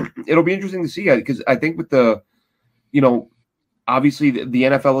it'll be interesting to see because I think with the, obviously the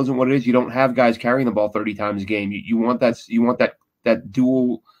NFL isn't what it is. You don't have guys carrying the ball 30 times a game. You want that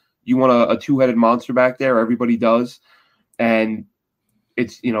dual. You want a two-headed monster back there. Everybody does, and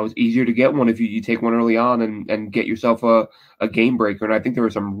it's it's easier to get one if you take one early on and get yourself a game breaker. And I think there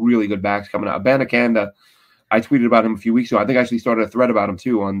were some really good backs coming out. Abanikanda, I tweeted about him a few weeks ago. I think I actually started a thread about him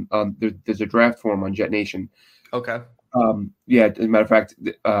too on there's a draft forum on JetNation. Okay. Yeah, as a matter of fact,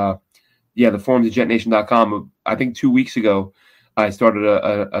 the forums at JetNation.com. I think 2 weeks ago, I started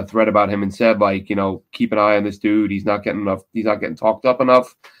a thread about him and said, like, keep an eye on this dude. He's not getting enough. He's not getting talked up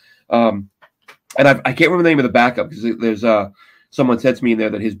enough. And I can't remember the name of the backup because there's someone said to me in there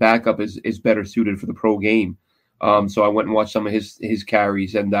that his backup is better suited for the pro game. So I went and watched some of his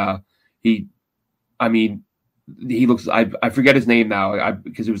carries, and he looks. I forget his name now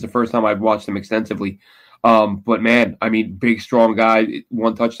because it was the first time I've watched him extensively. But man, big, strong guy,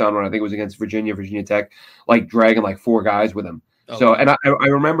 one touchdown run. I think it was against Virginia Tech, like dragging like four guys with him. Okay. So, and I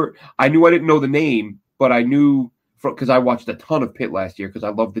remember, I knew I didn't know the name, but I knew because I watched a ton of Pitt last year because I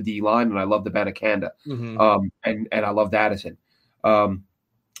love the D line and I love the Abanikanda, and I loved Addison.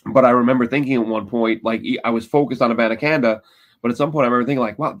 But I remember thinking at one point, like I was focused on Abanikanda, but at some point I remember thinking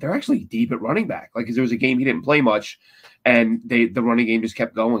like, wow, they're actually deep at running back. Like, because there was a game he didn't play much, and the running game just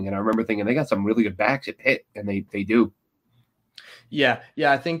kept going. And I remember thinking they got some really good backs at Pitt, and they do. Yeah.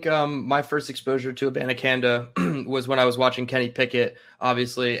 I think my first exposure to Abanikanda was when I was watching Kenny Pickett,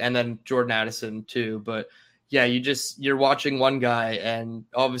 obviously, and then Jordan Addison too. But yeah, you're watching one guy, and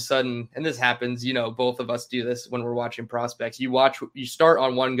all of a sudden, and this happens, both of us do this when we're watching prospects. You start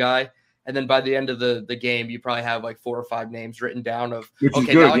on one guy, and then by the end of the game, you probably have like 4 or 5 names written down of,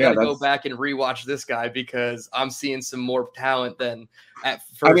 okay, now I got to go back and rewatch this guy because I'm seeing some more talent than at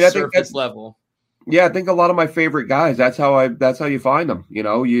first surface level. Yeah, I think a lot of my favorite guys, that's how you find them.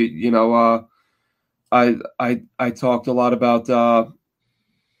 I talked a lot about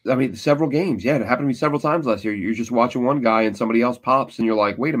several games. Yeah, it happened to me several times last year. You're just watching one guy and somebody else pops, and you're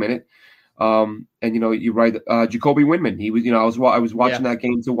like, wait a minute. And you write Jacoby Windman. He was, I was watching that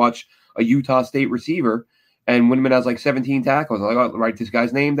game to watch a Utah State receiver, and Windman has like 17 tackles. I'm like, write this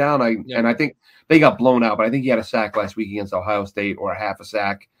guy's name down. And I think they got blown out, but I think he had a sack last week against Ohio State or a half a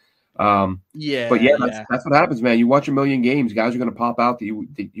sack. But that's what happens, man. You watch a million games, guys are going to pop out that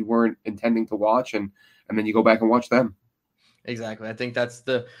you weren't intending to watch, and then you go back and watch them. Exactly. I think that's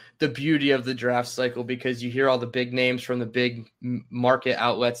the beauty of the draft cycle, because you hear all the big names from the big market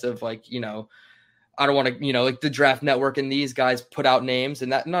outlets of like, I don't want to, like the Draft Network, and these guys put out names,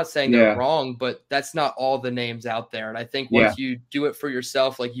 and that, I'm not saying they're wrong, but that's not all the names out there. And I think once you do it for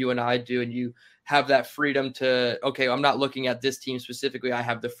yourself, like you and I do, and you have that freedom to, okay, I'm not looking at this team specifically. I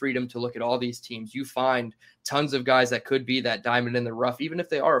have the freedom to look at all these teams. You find tons of guys that could be that diamond in the rough, even if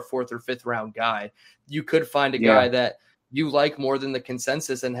they are a 4th or 5th round guy. You could find a guy that you like more than the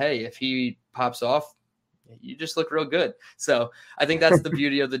consensus. And hey, if he pops off, you just look real good. So I think that's the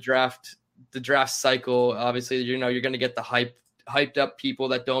beauty of the draft cycle. Obviously, you're going to get the hyped up people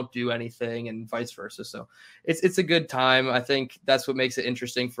that don't do anything, and vice versa. So it's a good time. I think that's what makes it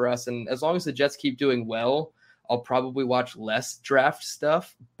interesting for us. And as long as the Jets keep doing well, I'll probably watch less draft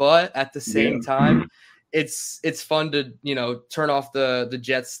stuff, but at the same time, it's fun to, turn off the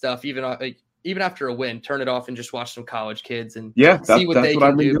Jets stuff, even after a win, turn it off and just watch some college kids and see what they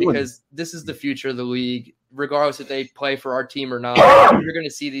can do, because this is the future of the league. Regardless if they play for our team or not, you're going to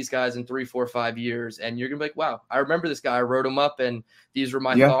see these guys in 3, 4, 5 years, and you're going to be like, wow, I remember this guy. I wrote him up, and these were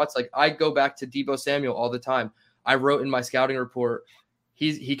my thoughts. Like, I go back to Deebo Samuel all the time. I wrote in my scouting report,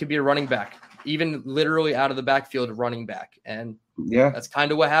 he could be a running back, even literally out of the backfield running back. And that's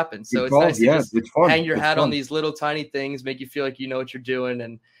kind of what happens. So it's nice to just hang your hat on these little tiny things, make you feel like you know what you're doing.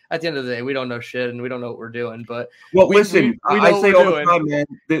 And at the end of the day, we don't know shit, and we don't know what we're doing. But listen, I say all the time, man,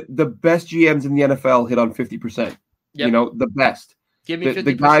 the best GMs in the NFL hit on 50%. The best. Give me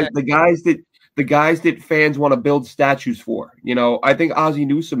 50%. The guys that fans want to build statues for. I think Ozzie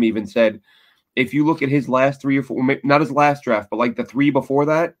Newsome even said, if you look at his last 3 or 4, not his last draft, but like the 3 before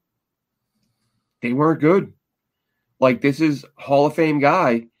that, they weren't good. Like, this is Hall of Fame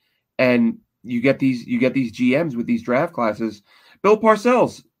guy, and you get these GMs with these draft classes. Bill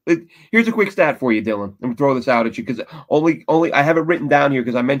Parcells. Here's a quick stat for you, Dylan. I'm gonna throw this out at you because only I have it written down here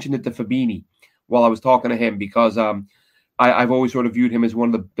because I mentioned it to Fabini while I was talking to him because I've always sort of viewed him as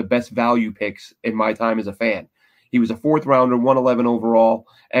one of the best value picks in my time as a fan. He was a 4th rounder, 111 overall,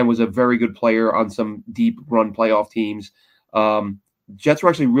 and was a very good player on some deep run playoff teams. Jets were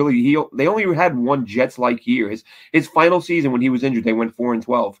actually they only had one Jets-like year. His final season when he was injured, they went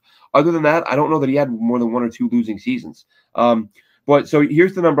 4-12. Other than that, I don't know that he had more than 1 or 2 losing seasons. But so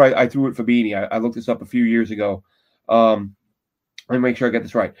here's the number I threw at Fabini. I looked this up a few years ago. Let me make sure I get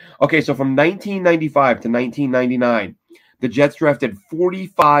this right. Okay, so from 1995 to 1999, the Jets drafted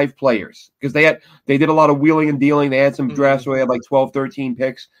 45 players because they did a lot of wheeling and dealing. They had some drafts where they had like 12, 13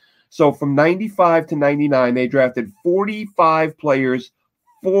 picks. So from 95 to 99, they drafted 45 players.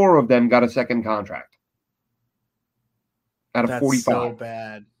 4 of them got a second contract. Out of 45. That's so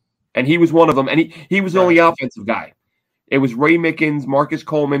bad. And he was one of them. And he was the only offensive guy. It was Ray Mickens, Marcus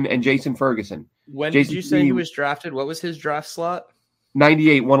Coleman, and Jason Ferguson. When did you say he was drafted? What was his draft slot?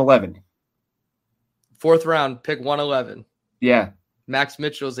 98, 111. 4th round, pick 111. Yeah. Max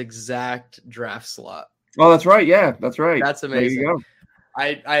Mitchell's exact draft slot. Oh, that's right. Yeah, that's right. That's amazing. There you go.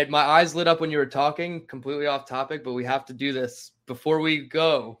 I my eyes lit up when you were talking, completely off topic, but we have to do this before we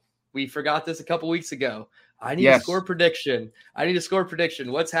go. We forgot this a couple weeks ago. I need a score prediction.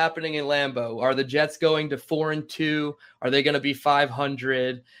 What's happening in Lambeau? Are the Jets going to 4-2? Are they going to be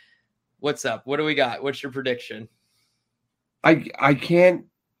 500? What's up? What do we got? What's your prediction? I can't.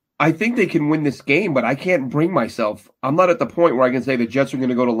 I think they can win this game, but I can't bring myself. I'm not at the point where I can say the Jets are going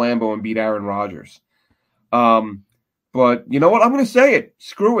to go to Lambeau and beat Aaron Rodgers. But you know what? I'm going to say it.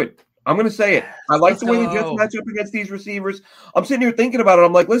 Screw it. I'm going to say it. I like the way the Jets match up against these receivers. I'm sitting here thinking about it.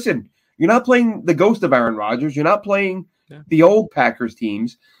 I'm like, listen, you're not playing the ghost of Aaron Rodgers. You're not playing the old Packers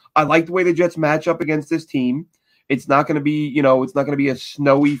teams. I like the way the Jets match up against this team. It's not going to be, it's not going to be a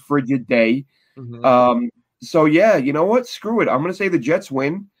snowy, frigid day. Mm-hmm. So yeah, you know what? Screw it. I'm going to say the Jets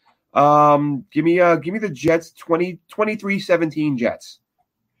win. Give me the Jets 23-17 Jets.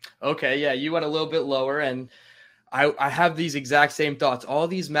 Okay, yeah, you went a little bit lower, and I have these exact same thoughts. All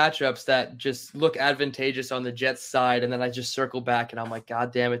these matchups that just look advantageous on the Jets side, and then I just circle back, and I'm like,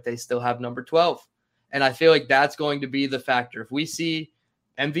 God damn it, they still have number 12. And I feel like that's going to be the factor. If we see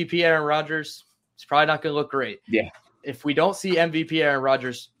MVP Aaron Rodgers, it's probably not going to look great. Yeah. If we don't see MVP Aaron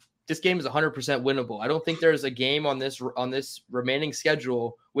Rodgers, this game is 100% winnable. I don't think there's a game on this remaining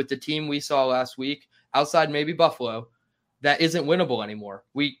schedule with the team we saw last week, outside maybe Buffalo, that isn't winnable anymore.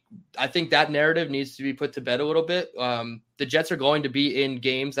 I think that narrative needs to be put to bed a little bit. The Jets are going to be in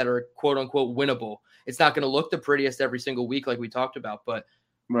games that are quote unquote winnable. It's not going to look the prettiest every single week like we talked about, but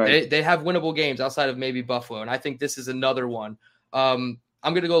they have winnable games outside of maybe Buffalo. And I think this is another one. I'm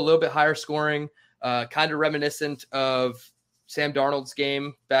going to go a little bit higher scoring, kind of reminiscent of Sam Darnold's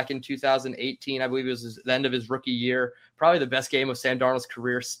game back in 2018. I believe it was the end of his rookie year. Probably the best game of Sam Darnold's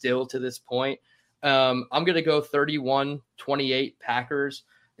career still to this point. I'm going to go 31-28 Packers.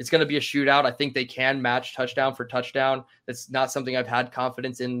 It's going to be a shootout. I think they can match touchdown for touchdown. That's not something I've had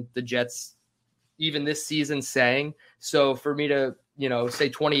confidence in the Jets even this season saying. So for me to, say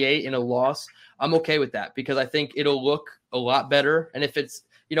 28 in a loss, I'm okay with that because I think it'll look a lot better. And if it's,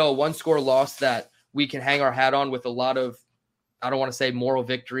 a 1-score loss that we can hang our hat on with a lot of, I don't want to say moral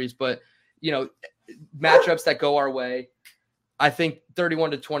victories, but, matchups that go our way, I think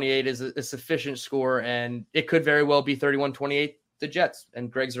 31-28 is a sufficient score, and it could very well be 31-28 the Jets,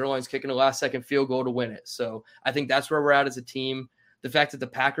 and Greg Zuerlein's kicking a last-second field goal to win it. So I think that's where we're at as a team. The fact that the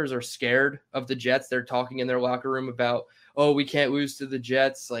Packers are scared of the Jets, they're talking in their locker room about, oh, we can't lose to the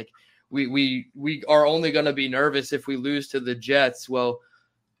Jets. Like we are only going to be nervous if we lose to the Jets. Well,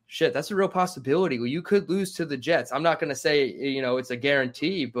 shit, that's a real possibility. Well, you could lose to the Jets. I'm not going to say, it's a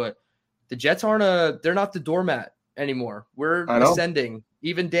guarantee, but the Jets they're not the doormat anymore. We're ascending.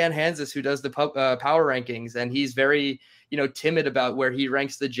 Even Dan Hansis, who does the power rankings, and he's very, timid about where he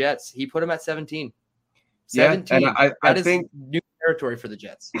ranks the Jets. He put him at 17. 17. Yeah, and I think new territory for the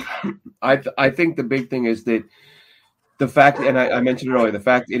Jets. I think the big thing is that the fact, and I mentioned it earlier, the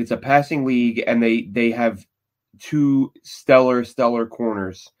fact that it's a passing league, and they have 2 stellar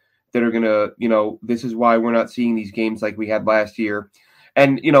corners that are gonna, this is why we're not seeing these games like we had last year.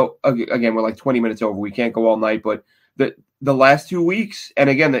 And, again, we're like 20 minutes over. We can't go all night, but the last 2 weeks, and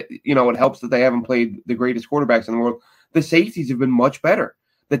again, it helps that they haven't played the greatest quarterbacks in the world. The safeties have been much better.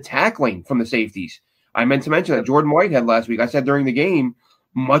 The tackling from the safeties. I meant to mention that Jordan Whitehead last week. I said during the game,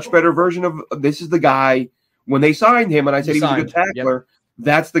 much better version of this is the guy when they signed him, and I said he was a good tackler. Yep.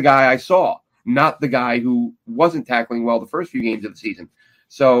 That's the guy I saw, not the guy who wasn't tackling well the first few games of the season.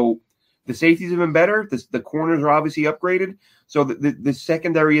 So the safeties have been better. The corners are obviously upgraded. So the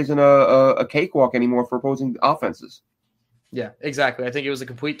secondary isn't a cakewalk anymore for opposing offenses. Yeah, exactly. I think it was a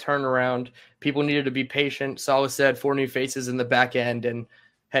complete turnaround. People needed to be patient. Saleh said 4 new faces in the back end. And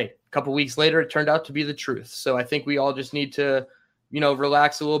hey, a couple weeks later, it turned out to be the truth. So I think we all just need to,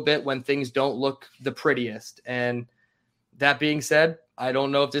 relax a little bit when things don't look the prettiest. And that being said, I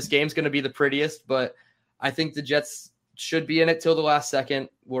don't know if this game's going to be the prettiest, but I think the Jets should be in it till the last second.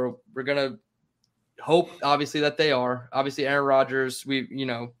 We're going to hope, obviously, that they are. Obviously, Aaron Rodgers,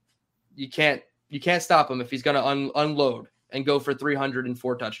 you can't stop him if he's going to unload and go for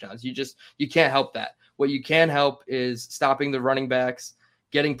 304 touchdowns. You can't help that. What you can help is stopping the running backs,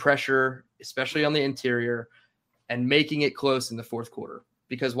 getting pressure, especially on the interior, and making it close in the fourth quarter.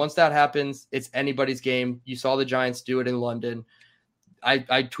 Because once that happens, it's anybody's game. You saw the Giants do it in London. I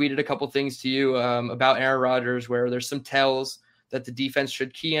tweeted a couple things to you about Aaron Rodgers where there's some tells that the defense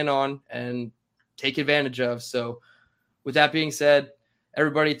should key in on and take advantage of. So with that being said,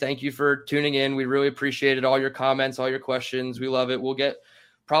 everybody, thank you for tuning in. We really appreciated all your comments, all your questions. We love it. We'll get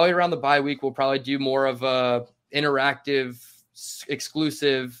probably around the bye week. We'll probably do more of a interactive,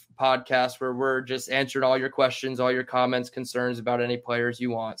 exclusive podcast where we're just answering all your questions, all your comments, concerns about any players you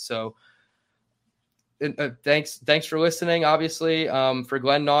want. So thanks for listening. Obviously, for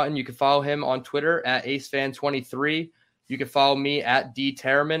Glenn Naughton, you can follow him on Twitter at AceFan23. You can follow me at D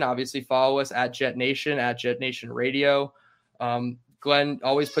Terriman. Obviously, follow us at JetNation, at JetNation Radio. Glenn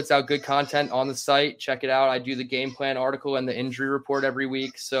always puts out good content on the site. Check it out. I do the game plan article and the injury report every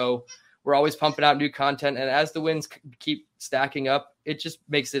week. So we're always pumping out new content. And as the wins keep stacking up, it just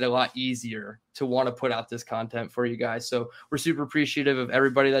makes it a lot easier to want to put out this content for you guys. So we're super appreciative of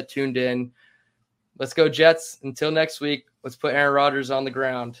everybody that tuned in. Let's go Jets. Until next week, let's put Aaron Rodgers on the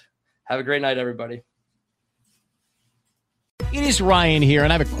ground. Have a great night, everybody. It is Ryan here,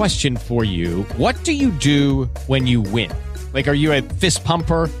 and I have a question for you. What do you do when you win? Like, are you a fist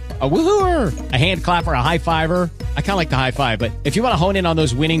pumper, a woohooer, a hand clapper, a high fiver? I kind of like the high five, but if you want to hone in on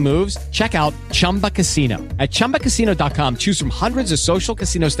those winning moves, check out Chumba Casino. At ChumbaCasino.com, choose from hundreds of social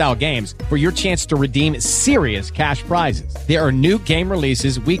casino style games for your chance to redeem serious cash prizes. There are new game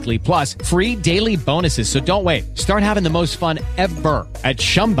releases weekly, plus free daily bonuses. So don't wait. Start having the most fun ever at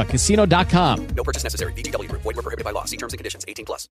ChumbaCasino.com. No purchase necessary. VGW Group. Void where prohibited by law. See terms and conditions. 18+.